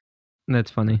 That's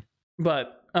funny.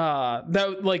 But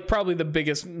that like probably the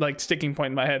biggest like sticking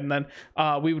point in my head. And then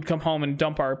we would come home and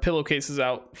dump our pillowcases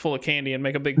out full of candy and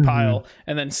make a big pile,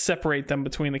 and then separate them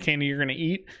between the candy you're going to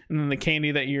eat and then the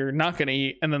candy that you're not going to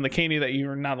eat, and then the candy that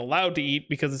you're not allowed to eat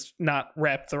because it's not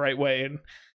wrapped the right way. And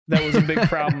that was a big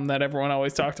problem that everyone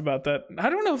always talked about. That I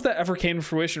don't know if that ever came to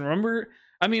fruition. Remember,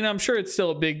 I mean, I'm sure it's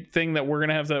still a big thing that we're going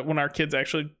to have to, when our kids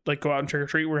actually like go out and trick or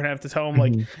treat, we're going to have to tell them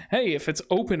like, hey, if it's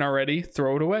open already,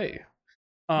 throw it away.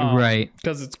 Right.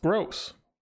 Because it's gross.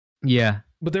 Yeah.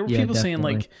 But there were people saying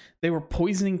like they were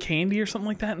poisoning candy or something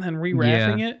like that and then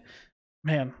rewrapping it.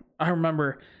 Man, I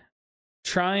remember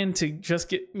trying to just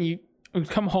get you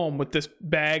come home with this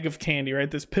bag of candy, right?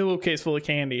 This pillowcase full of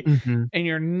candy, and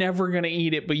you're never going to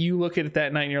eat it. But you look at it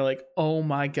that night and you're like, oh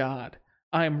my God,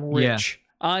 I'm rich.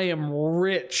 Yeah. I am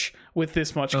rich with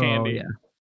this much candy. Yeah.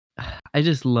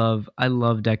 I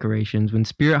love decorations. When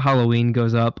Spirit Halloween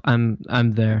goes up, I'm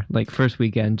there like first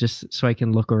weekend, just so I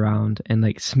can look around and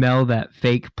like smell that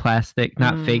fake plastic,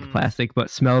 not fake plastic, but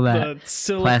smell that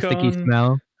plasticky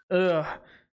smell. Ugh.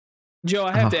 Joe,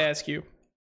 I have to ask you.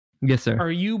 Yes, sir.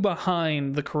 Are you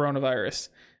behind the coronavirus?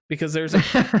 Because there's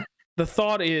the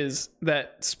thought is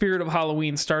that Spirit of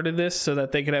Halloween started this so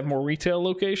that they could have more retail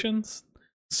locations.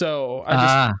 So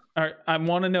I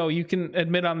want to know, you can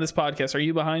admit on this podcast, are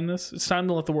you behind this? It's time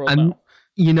to let the world know.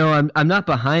 You know, I'm not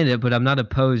behind it, but I'm not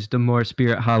opposed to more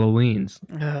Spirit Halloweens.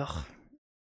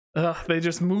 Ugh, they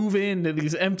just move into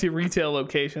these empty retail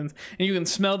locations and you can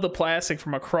smell the plastic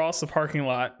from across the parking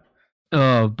lot.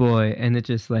 Oh boy, and it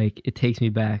just like it takes me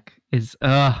back.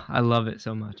 I love it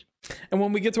so much. And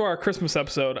when we get to our Christmas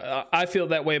episode, I feel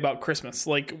that way about Christmas.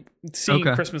 Like seeing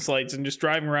Christmas lights and just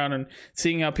driving around and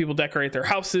seeing how people decorate their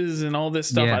houses and all this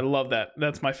stuff. Yeah. I love that.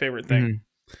 That's my favorite thing.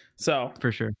 So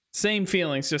for sure, same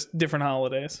feelings, just different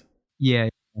holidays. Yeah.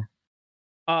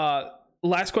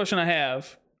 Last question I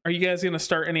have: are you guys going to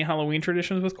start any Halloween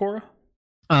traditions with Cora?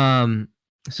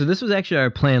 So this was actually our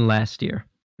plan last year,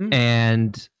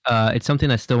 and it's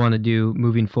something I still want to do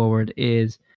moving forward.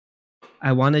 Is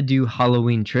I want to do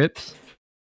Halloween trips.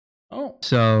 Oh.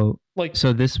 So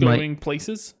this going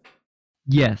places?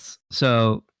 Yes.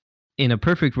 So in a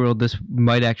perfect world, this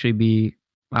might actually be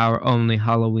our only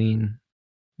Halloween,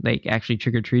 like actually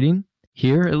trick-or-treating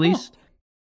here at least.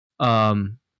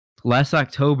 Last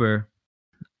October,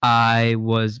 I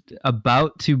was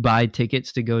about to buy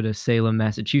tickets to go to Salem,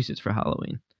 Massachusetts for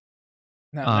Halloween.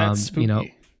 Now that's spooky. You know,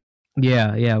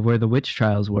 yeah, where the witch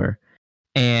trials were.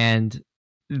 And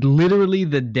literally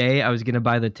the day I was going to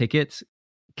buy the tickets,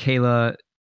 Kayla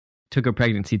took a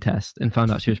pregnancy test and found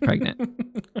out she was pregnant.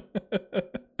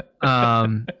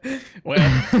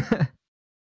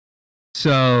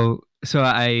 So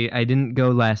I didn't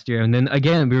go last year. And then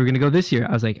again, we were going to go this year.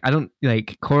 I was like,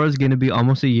 Cora's going to be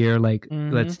almost a year. Like,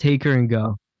 let's take her and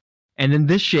go. And then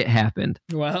this shit happened.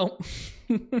 Well,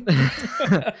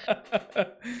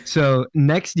 so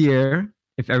next year,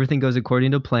 if everything goes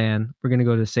according to plan, we're going to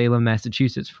go to Salem,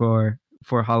 Massachusetts for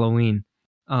Halloween.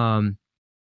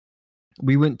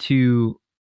 We went to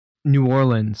New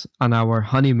Orleans on our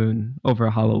honeymoon over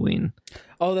Halloween.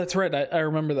 Oh, that's right. I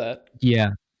remember that. Yeah.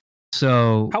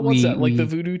 So how was that? Like the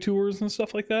voodoo tours and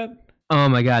stuff like that? Oh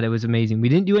my God, it was amazing. We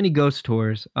didn't do any ghost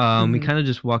tours. We kind of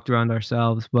just walked around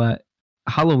ourselves, but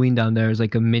Halloween down there is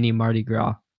like a mini Mardi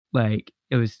Gras. Like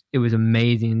it was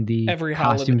amazing. The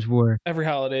costumes were every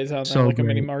holiday out there like a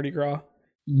mini Mardi Gras.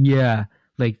 Yeah,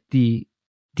 like the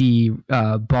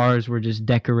bars were just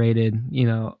decorated, you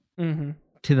know,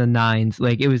 to the nines.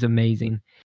 Like it was amazing.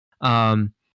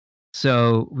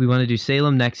 So we want to do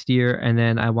Salem next year, and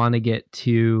then I want to get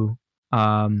to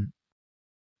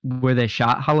where they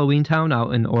shot Halloween Town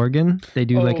out in Oregon. They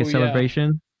do like a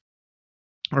celebration.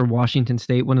 Or Washington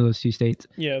State, one of those two states.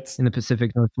 Yeah, it's in the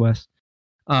Pacific Northwest.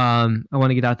 I want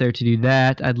to get out there to do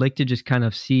that. I'd like to just kind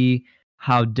of see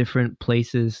how different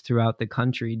places throughout the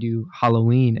country do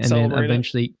Halloween, and then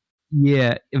eventually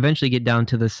get down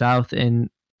to the South and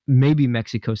maybe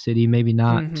Mexico City, maybe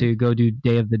not, to go do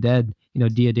Day of the Dead, you know,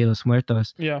 Dia de los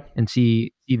Muertos. Yeah. And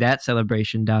see that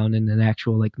celebration down in an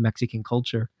actual like Mexican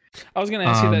culture. I was going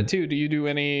to ask you that too. Do you do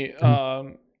any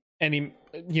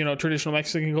traditional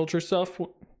Mexican culture stuff?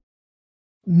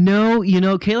 No,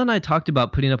 Kayla and I talked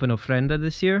about putting up an ofrenda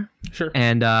this year. Sure.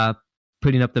 And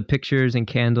putting up the pictures and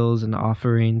candles and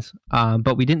offerings.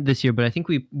 But we didn't this year, but I think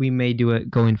we may do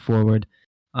it going forward.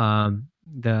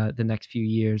 the next few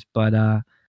years. But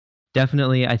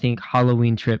definitely, I think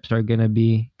Halloween trips are gonna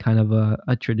be kind of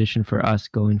a tradition for us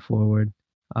going forward.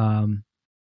 I'm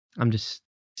just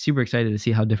super excited to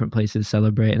see how different places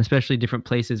celebrate, and especially different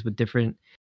places with different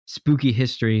spooky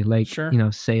history, like Sure.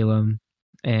 Salem,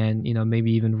 and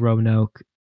maybe even Roanoke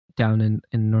down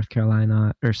in North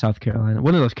Carolina or South Carolina,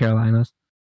 one of those Carolinas.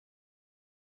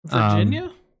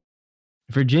 Virginia?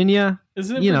 Virginia,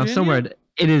 Isn't it Virginia? somewhere.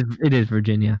 It is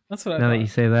Virginia. That's what I now thought. that you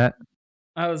say that.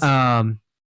 I was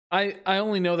I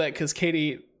only know that because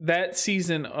Katie, that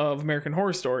season of American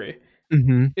Horror Story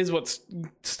is what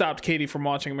stopped Katie from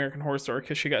watching American Horror Story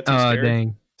because she got too scared.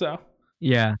 Dang. So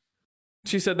yeah,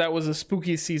 she said that was the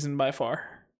spookiest season by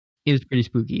far. It was pretty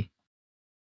spooky.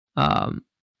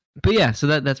 But yeah, so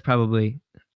that's probably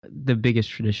the biggest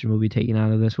tradition we'll be taking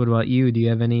out of this. What about you? Do you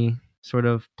have any sort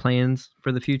of plans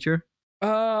for the future?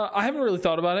 I haven't really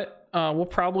thought about it. We'll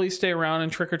probably stay around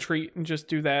and trick or treat and just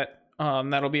do that.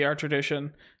 That'll be our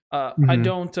tradition. I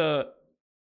don't.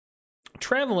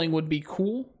 Traveling would be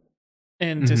cool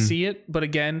and to see it, but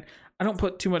again, I don't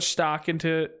put too much stock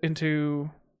into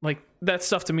like that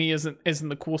stuff. To me, isn't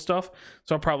the cool stuff.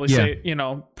 So I'll probably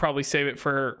save it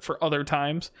for other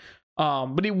times.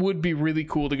 But it would be really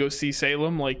cool to go see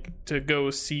Salem, like to go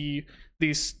see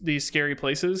these scary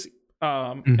places.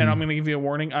 And I'm gonna give you a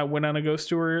warning. I went on a ghost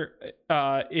tour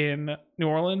in New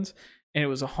Orleans, and it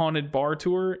was a haunted bar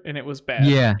tour, and it was bad.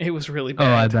 Yeah, it was really bad.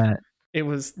 Oh, I bet. It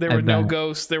was. There were no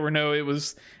ghosts. There were no. It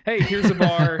was. Hey, here's a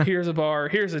bar. Here's a bar.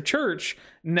 Here's a church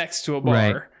next to a bar.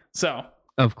 Right. So.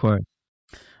 Of course.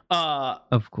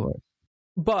 Of course.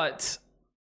 But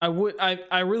I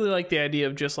really like the idea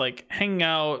of just like hanging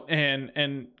out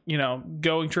and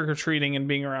going trick or treating and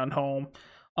being around home.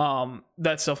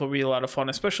 That stuff will be a lot of fun,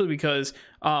 especially because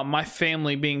my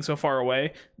family being so far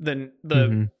away, then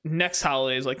the next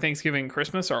holidays like Thanksgiving and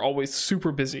Christmas are always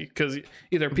super busy because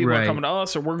either people are coming to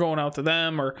us or we're going out to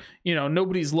them, or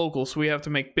nobody's local, so we have to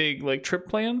make big like trip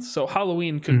plans. So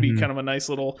Halloween could be kind of a nice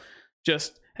little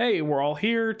just, hey, we're all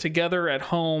here together at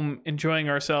home enjoying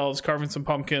ourselves, carving some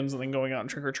pumpkins, and then going out and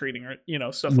trick or treating, or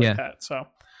stuff like that. So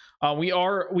we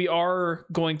are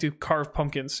going to carve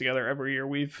pumpkins together every year.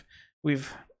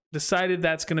 We've decided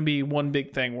that's going to be one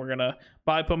big thing. We're going to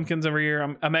buy pumpkins every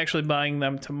year. I'm actually buying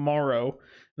them tomorrow.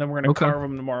 Then we're going to carve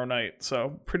them tomorrow night.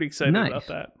 So pretty excited about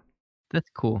that. That's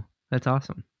cool. That's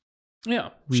awesome. Yeah,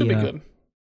 should be good.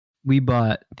 We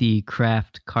bought the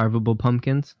craft carvable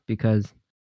pumpkins because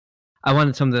I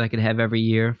wanted something that I could have every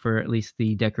year for at least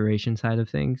the decoration side of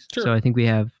things. Sure. So I think we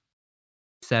have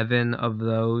 7 of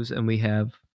those, and we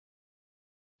have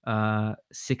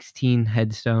 16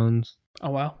 headstones. Oh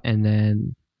wow! And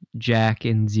then Jack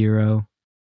and Zero.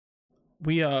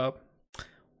 We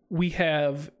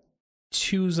have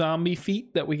 2 zombie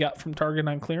feet that we got from Target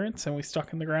on clearance, and we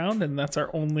stuck in the ground, and that's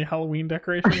our only Halloween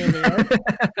decoration in the yard.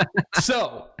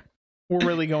 So we're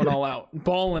really going all out,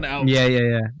 balling out.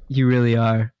 Yeah. You really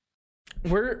are.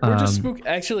 We're just spooky.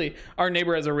 Actually, our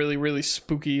neighbor has a really, really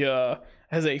spooky.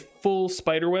 Has a full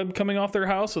spider web coming off their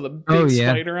house with a big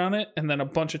spider on it, and then a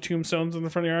bunch of tombstones in the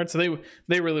front of the yard. So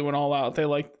they really went all out. They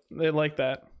like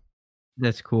that.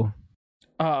 That's cool.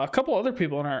 A couple other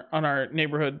people on our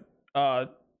neighborhood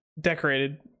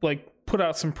decorated, like put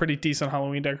out some pretty decent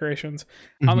Halloween decorations.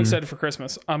 I'm excited for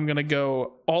Christmas. I'm gonna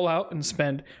go all out and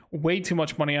spend way too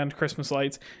much money on Christmas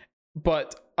lights,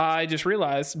 but I just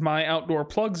realized my outdoor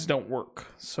plugs don't work,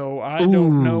 so I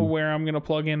don't know where I'm gonna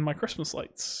plug in my Christmas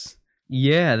lights.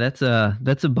 Yeah, that's a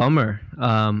bummer.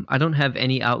 I don't have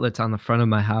any outlets on the front of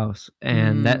my house,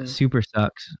 and that super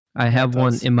sucks. I have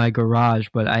one in my garage,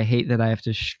 but I hate that I have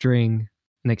to string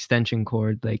an extension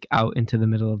cord like out into the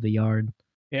middle of the yard.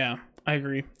 Yeah, I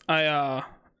agree. I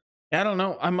don't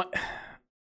know.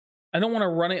 I don't want to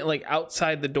run it like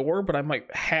outside the door, but I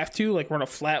might have to like run a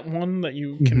flat one that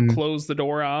you can close the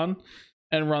door on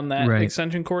and run that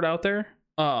extension cord out there.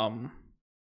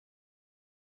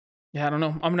 Yeah, I don't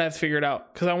know. I'm gonna have to figure it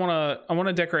out because I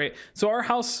wanna decorate. So our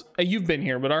house, you've been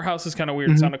here, but our house is kind of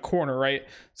weird. It's on a corner, right?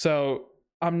 So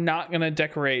I'm not gonna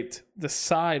decorate the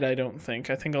side. I don't think.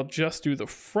 I think I'll just do the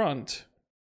front.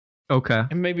 Okay.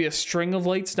 And maybe a string of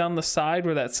lights down the side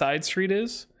where that side street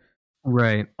is.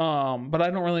 Right. But I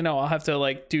don't really know. I'll have to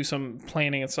like do some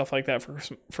planning and stuff like that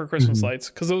for Christmas lights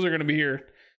because those are gonna be here.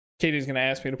 Katie's going to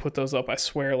ask me to put those up, I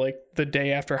swear, like the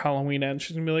day after Halloween ends.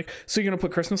 She's going to be like, so you're going to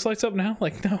put Christmas lights up now?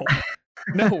 Like, no,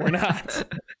 we're not.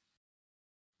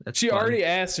 She already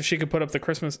asked if she could put up the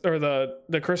Christmas or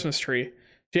the Christmas tree.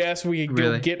 She asked if we could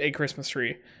go get a Christmas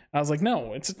tree. I was like,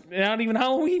 no, it's not even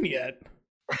Halloween yet.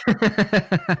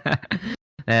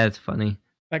 That's funny.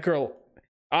 That girl,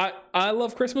 I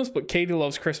love Christmas, but Katie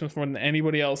loves Christmas more than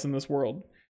anybody else in this world.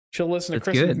 She'll listen to That's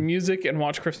Christmas good. music and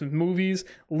watch Christmas movies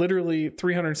literally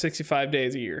 365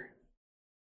 days a year.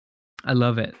 I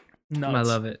love it. Nuts. I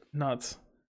love it. Nuts.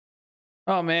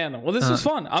 Oh man, well this was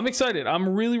fun. I'm excited. I'm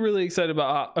really, really excited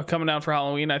about coming out for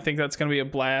Halloween. I think that's going to be a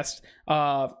blast.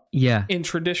 Yeah. In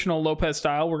traditional Lopez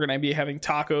style, we're going to be having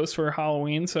tacos for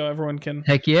Halloween, so everyone can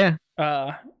Heck yeah.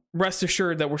 Rest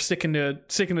assured that we're sticking to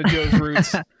Joe's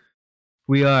roots.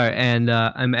 We are, and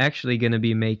I'm actually going to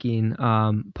be making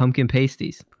pumpkin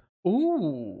pasties.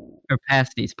 Ooh. Or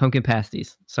pasties, pumpkin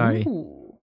pasties. Sorry. Ooh.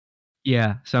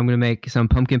 Yeah, so I'm going to make some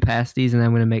pumpkin pasties, and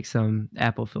I'm going to make some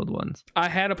apple-filled ones. I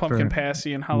had a pumpkin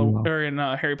pasty in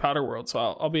Harry Potter World, so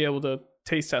I'll be able to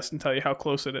taste test and tell you how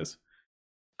close it is.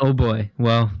 Oh boy.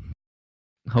 Well,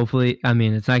 hopefully, I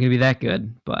mean, it's not going to be that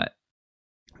good, but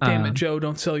damn it, Joe,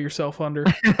 don't sell yourself under.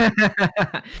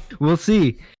 We'll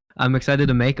see. I'm excited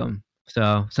to make them.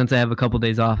 So since I have a couple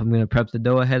days off, I'm going to prep the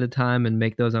dough ahead of time and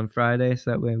make those on Friday, so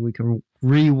that way we can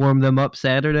re-warm them up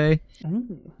Saturday.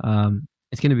 Ooh.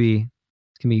 It's gonna be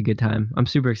a good time. I'm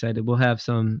super excited. We'll have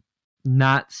some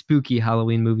not spooky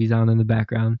Halloween movies on in the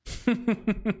background.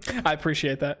 I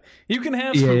appreciate that. You can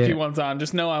have spooky ones on.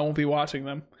 Just know I won't be watching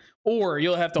them, or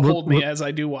you'll have to hold me as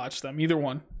I do watch them. Either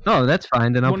one. Oh, that's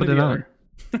fine. Then I'll put it on.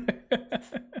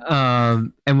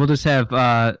 And we'll just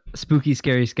have spooky,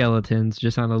 scary skeletons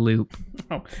just on a loop.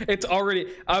 Oh, it's already.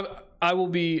 I will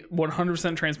be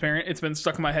 100% transparent. It's been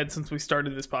stuck in my head since we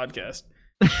started this podcast.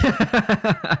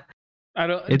 I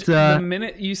don't. It's the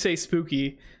minute you say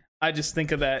spooky, I just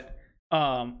think of that.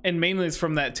 And mainly it's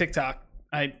from that TikTok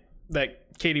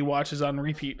that Katie watches on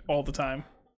repeat all the time.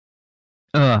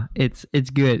 It's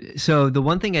good. So the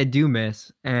one thing I do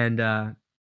miss, and I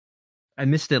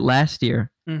missed it last year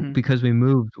because we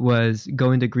moved, was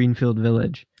going to Greenfield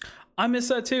Village. I miss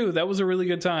that too. That was a really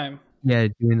good time. Yeah,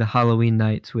 doing the Halloween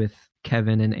nights with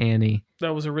Kevin and Annie.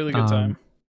 That was a really good time.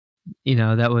 You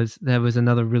know, that was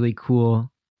another really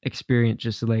cool experience,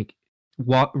 just to like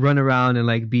run around and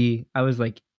like I was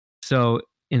like so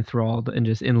enthralled and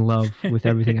just in love with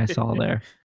everything I saw there.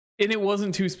 And it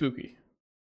wasn't too spooky.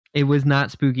 It was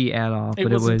not spooky at all. It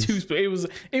wasn't too spooky.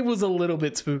 It was a little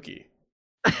bit spooky.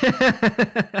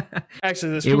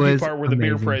 Actually, the spooky part were the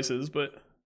beer prices, but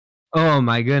oh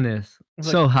my goodness,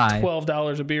 so like high.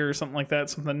 $12 a beer or something like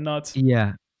that, something nuts.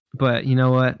 Yeah, but you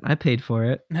know what? I paid for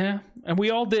it. Yeah, and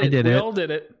we all did. We all did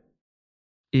it.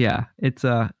 Yeah, it's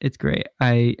great.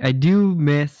 I do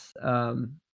miss.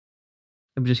 I'm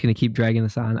just gonna keep dragging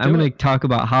this on. I'm gonna talk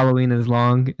about Halloween as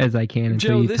long as I can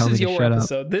until you tell me to shut up. Joe, this is your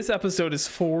episode. This episode is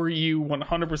for you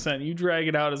 100%. You drag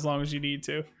it out as long as you need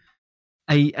to.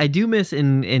 I do miss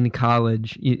in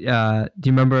college. Do you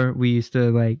remember we used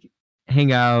to like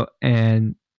hang out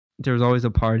and there was always a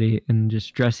party and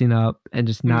just dressing up and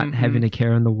just not having a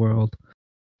care in the world,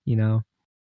 you know?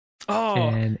 Oh,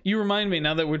 and you remind me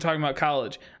now that we're talking about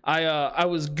college. I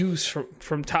was Goose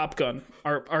from Top Gun,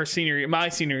 our senior year, my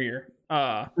senior year.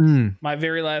 My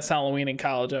very last Halloween in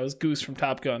college, I was Goose from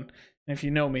Top Gun. And if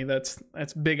you know me, that's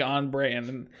big on brand,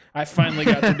 and I finally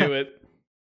got to do it.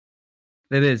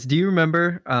 It is. Do you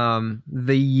remember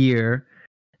the year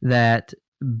that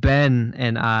Ben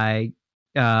and I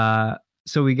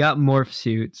so we got morph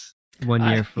suits one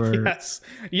year for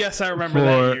yes I remember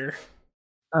that year.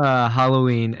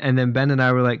 Halloween, and then Ben and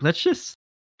I were like, let's just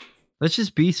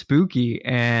be spooky,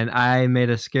 and I made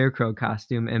a scarecrow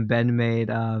costume and Ben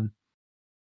made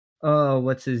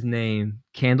what's his name?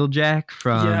 Candlejack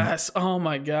from oh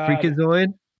my god, Freakazoid.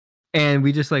 And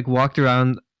we just like walked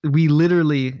around. We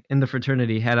literally in the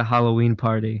fraternity had a Halloween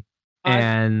party.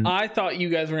 And I thought you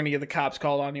guys were going to get the cops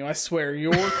called on you. I swear,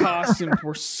 your costumes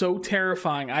were so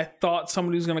terrifying. I thought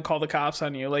somebody was going to call the cops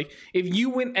on you. Like, if you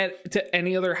went to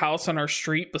any other house on our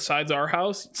street besides our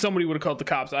house, somebody would have called the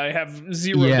cops. I have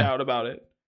zero doubt about it.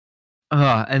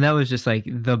 And that was just like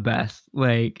the best.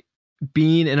 Like,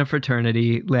 being in a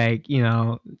fraternity, like, you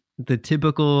know, the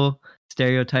typical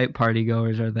stereotype party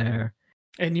goers are there.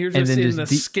 And you're just in the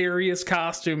scariest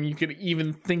costume you could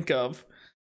even think of.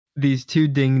 These two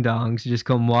ding dongs just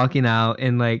come walking out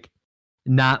in like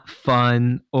not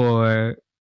fun or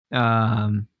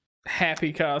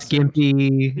happy costumes,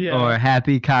 skimpy or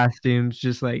happy costumes,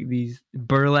 just like these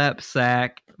burlap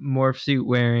sack morph suit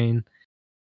wearing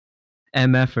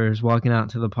MFers walking out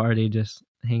to the party, just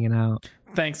hanging out.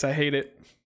 Thanks, I hate it.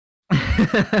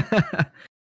 I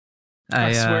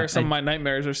swear some of my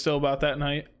nightmares are still about that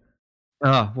night.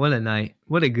 Oh, what a night.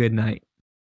 What a good night.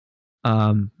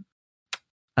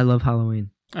 I love Halloween.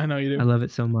 I know you do. I love it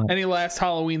so much. Any last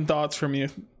Halloween thoughts from you?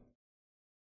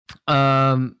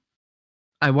 I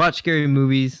watch scary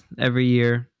movies every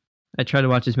year. I try to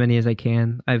watch as many as I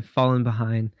can. I've fallen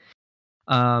behind.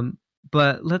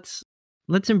 But let's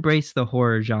embrace the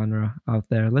horror genre out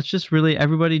there. Let's just really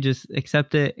everybody just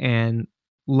accept it and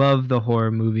love the horror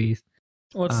movies.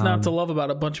 What's not to love about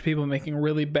a bunch of people making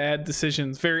really bad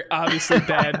decisions, very obviously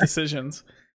bad decisions?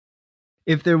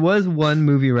 If there was one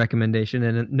movie recommendation,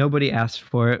 and nobody asked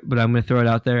for it, but I'm going to throw it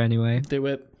out there anyway. Do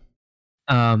it.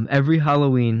 Every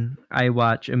Halloween, I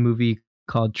watch a movie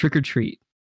called Trick or Treat,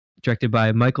 directed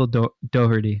by Michael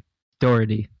Dougherty.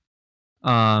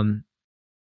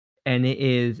 And it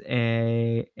is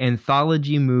a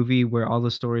anthology movie where all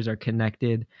the stories are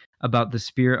connected about the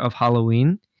spirit of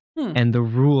Halloween and the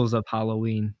rules of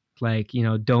Halloween. Like, you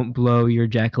know, don't blow your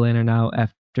jack-o'-lantern out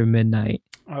after midnight.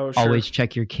 Oh, sure. Always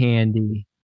check your candy.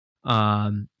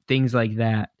 Things like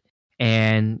that.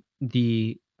 And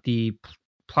the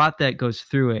plot that goes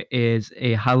through it is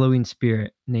a Halloween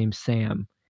spirit named Sam.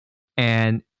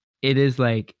 And it is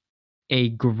like a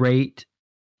great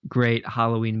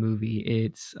Halloween movie.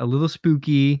 It's a little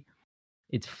spooky.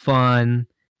 It's fun.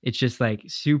 It's just like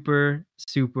super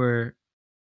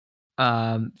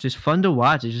just fun to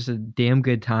watch. It's just a damn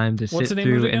good time to sit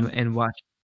through and watch.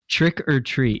 Trick or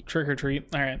Treat. Trick or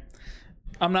Treat. All right.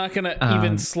 I'm not going to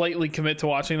even slightly commit to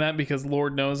watching that because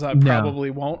Lord knows I probably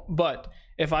won't. But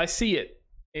if I see it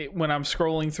when I'm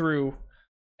scrolling through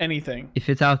anything. If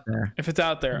it's out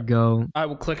there. Go. I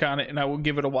will click on it and I will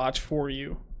give it a watch for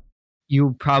you.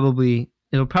 It'll probably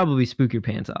spook your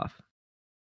pants off.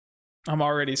 I'm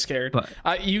already scared.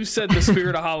 But you said the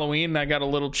spirit of Halloween, and I got a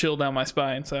little chill down my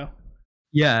spine. So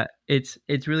yeah, it's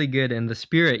really good. And the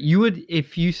spirit, you would,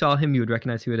 if you saw him, you would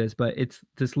recognize who it is. But it's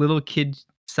this little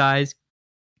kid-sized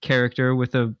character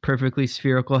with a perfectly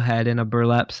spherical head and a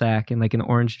burlap sack and like an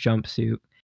orange jumpsuit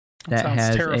that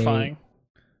has terrifying. A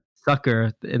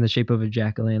sucker in the shape of a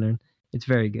jack-o'-lantern. It's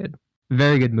very good.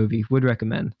 Very good movie. Would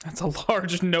recommend. That's a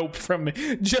large nope from me.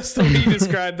 Just the way you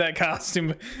described that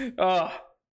costume. Oh,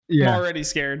 yeah. I'm already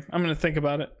scared. I'm going to think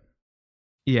about it.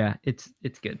 Yeah, it's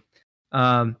good.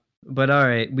 But all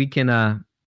right, we can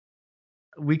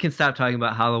stop talking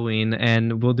about Halloween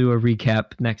and we'll do a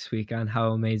recap next week on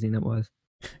how amazing it was.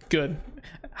 Good.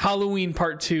 Halloween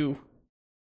Part 2.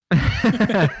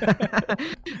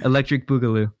 Electric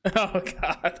Boogaloo. Oh,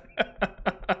 God.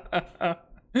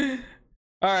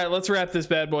 All right, let's wrap this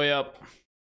bad boy up.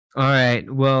 All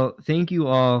right. Well, thank you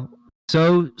all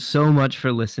so much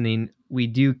for listening. We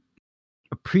do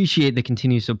appreciate the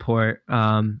continued support.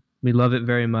 We love it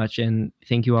very much. And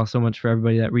thank you all so much for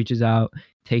everybody that reaches out,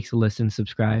 takes a listen,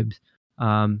 subscribes.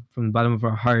 From the bottom of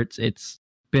our hearts, it's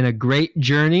been a great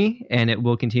journey, and it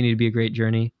will continue to be a great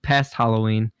journey past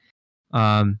Halloween.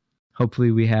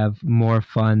 Hopefully we have more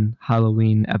fun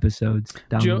Halloween episodes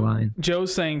down the line.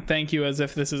 Joe's saying thank you as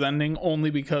if this is ending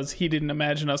only because he didn't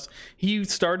imagine us. He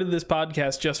started this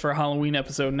podcast just for a Halloween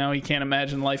episode. Now he can't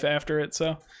imagine life after it.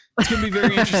 So it's going to be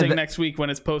very interesting next week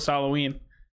when it's post-Halloween.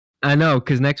 I know,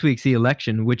 because next week's the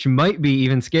election, which might be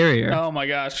even scarier. Oh, my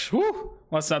gosh. Whew.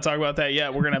 Let's not talk about that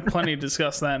yet. We're going to have plenty to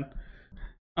discuss then.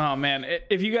 Oh, man.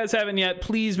 If you guys haven't yet,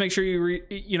 please make sure you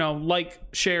like,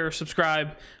 share,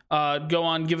 subscribe. Go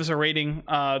on, give us a rating.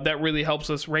 That really helps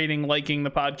us. Rating, liking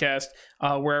the podcast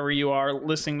wherever you are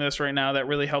listening to this right now. That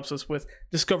really helps us with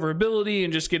discoverability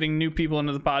and just getting new people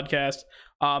into the podcast.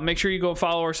 Make sure you go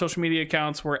follow our social media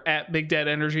accounts. We're at Big Dad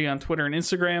Energy on Twitter and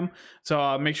Instagram.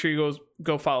 So make sure you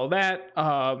go follow that.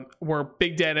 We're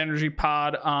Big Dad Energy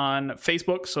Pod on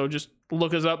Facebook. So just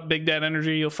look us up, Big Dad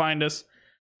Energy. You'll find us.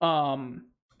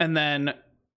 And then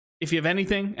if you have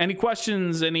any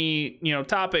questions, any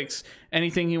topics,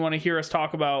 anything you want to hear us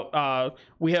talk about,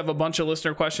 we have a bunch of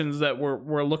listener questions that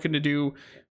we're looking to do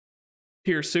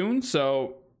here soon.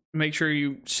 So make sure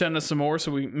you send us some more. So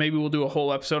maybe we'll do a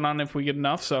whole episode on it if we get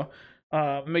enough. So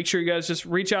make sure you guys just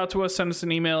reach out to us, send us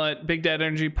an email at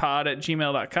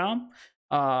bigdadenergypod@gmail.com.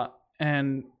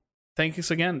 And thank you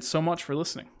again so much for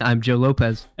listening. I'm Joe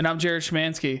Lopez. And I'm Jared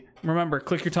Schmansky. Remember,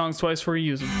 click your tongues twice before you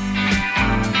use them.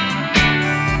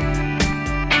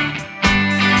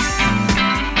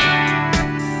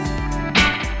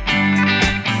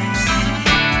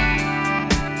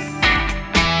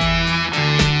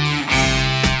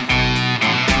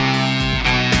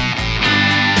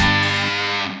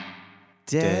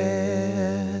 Dead.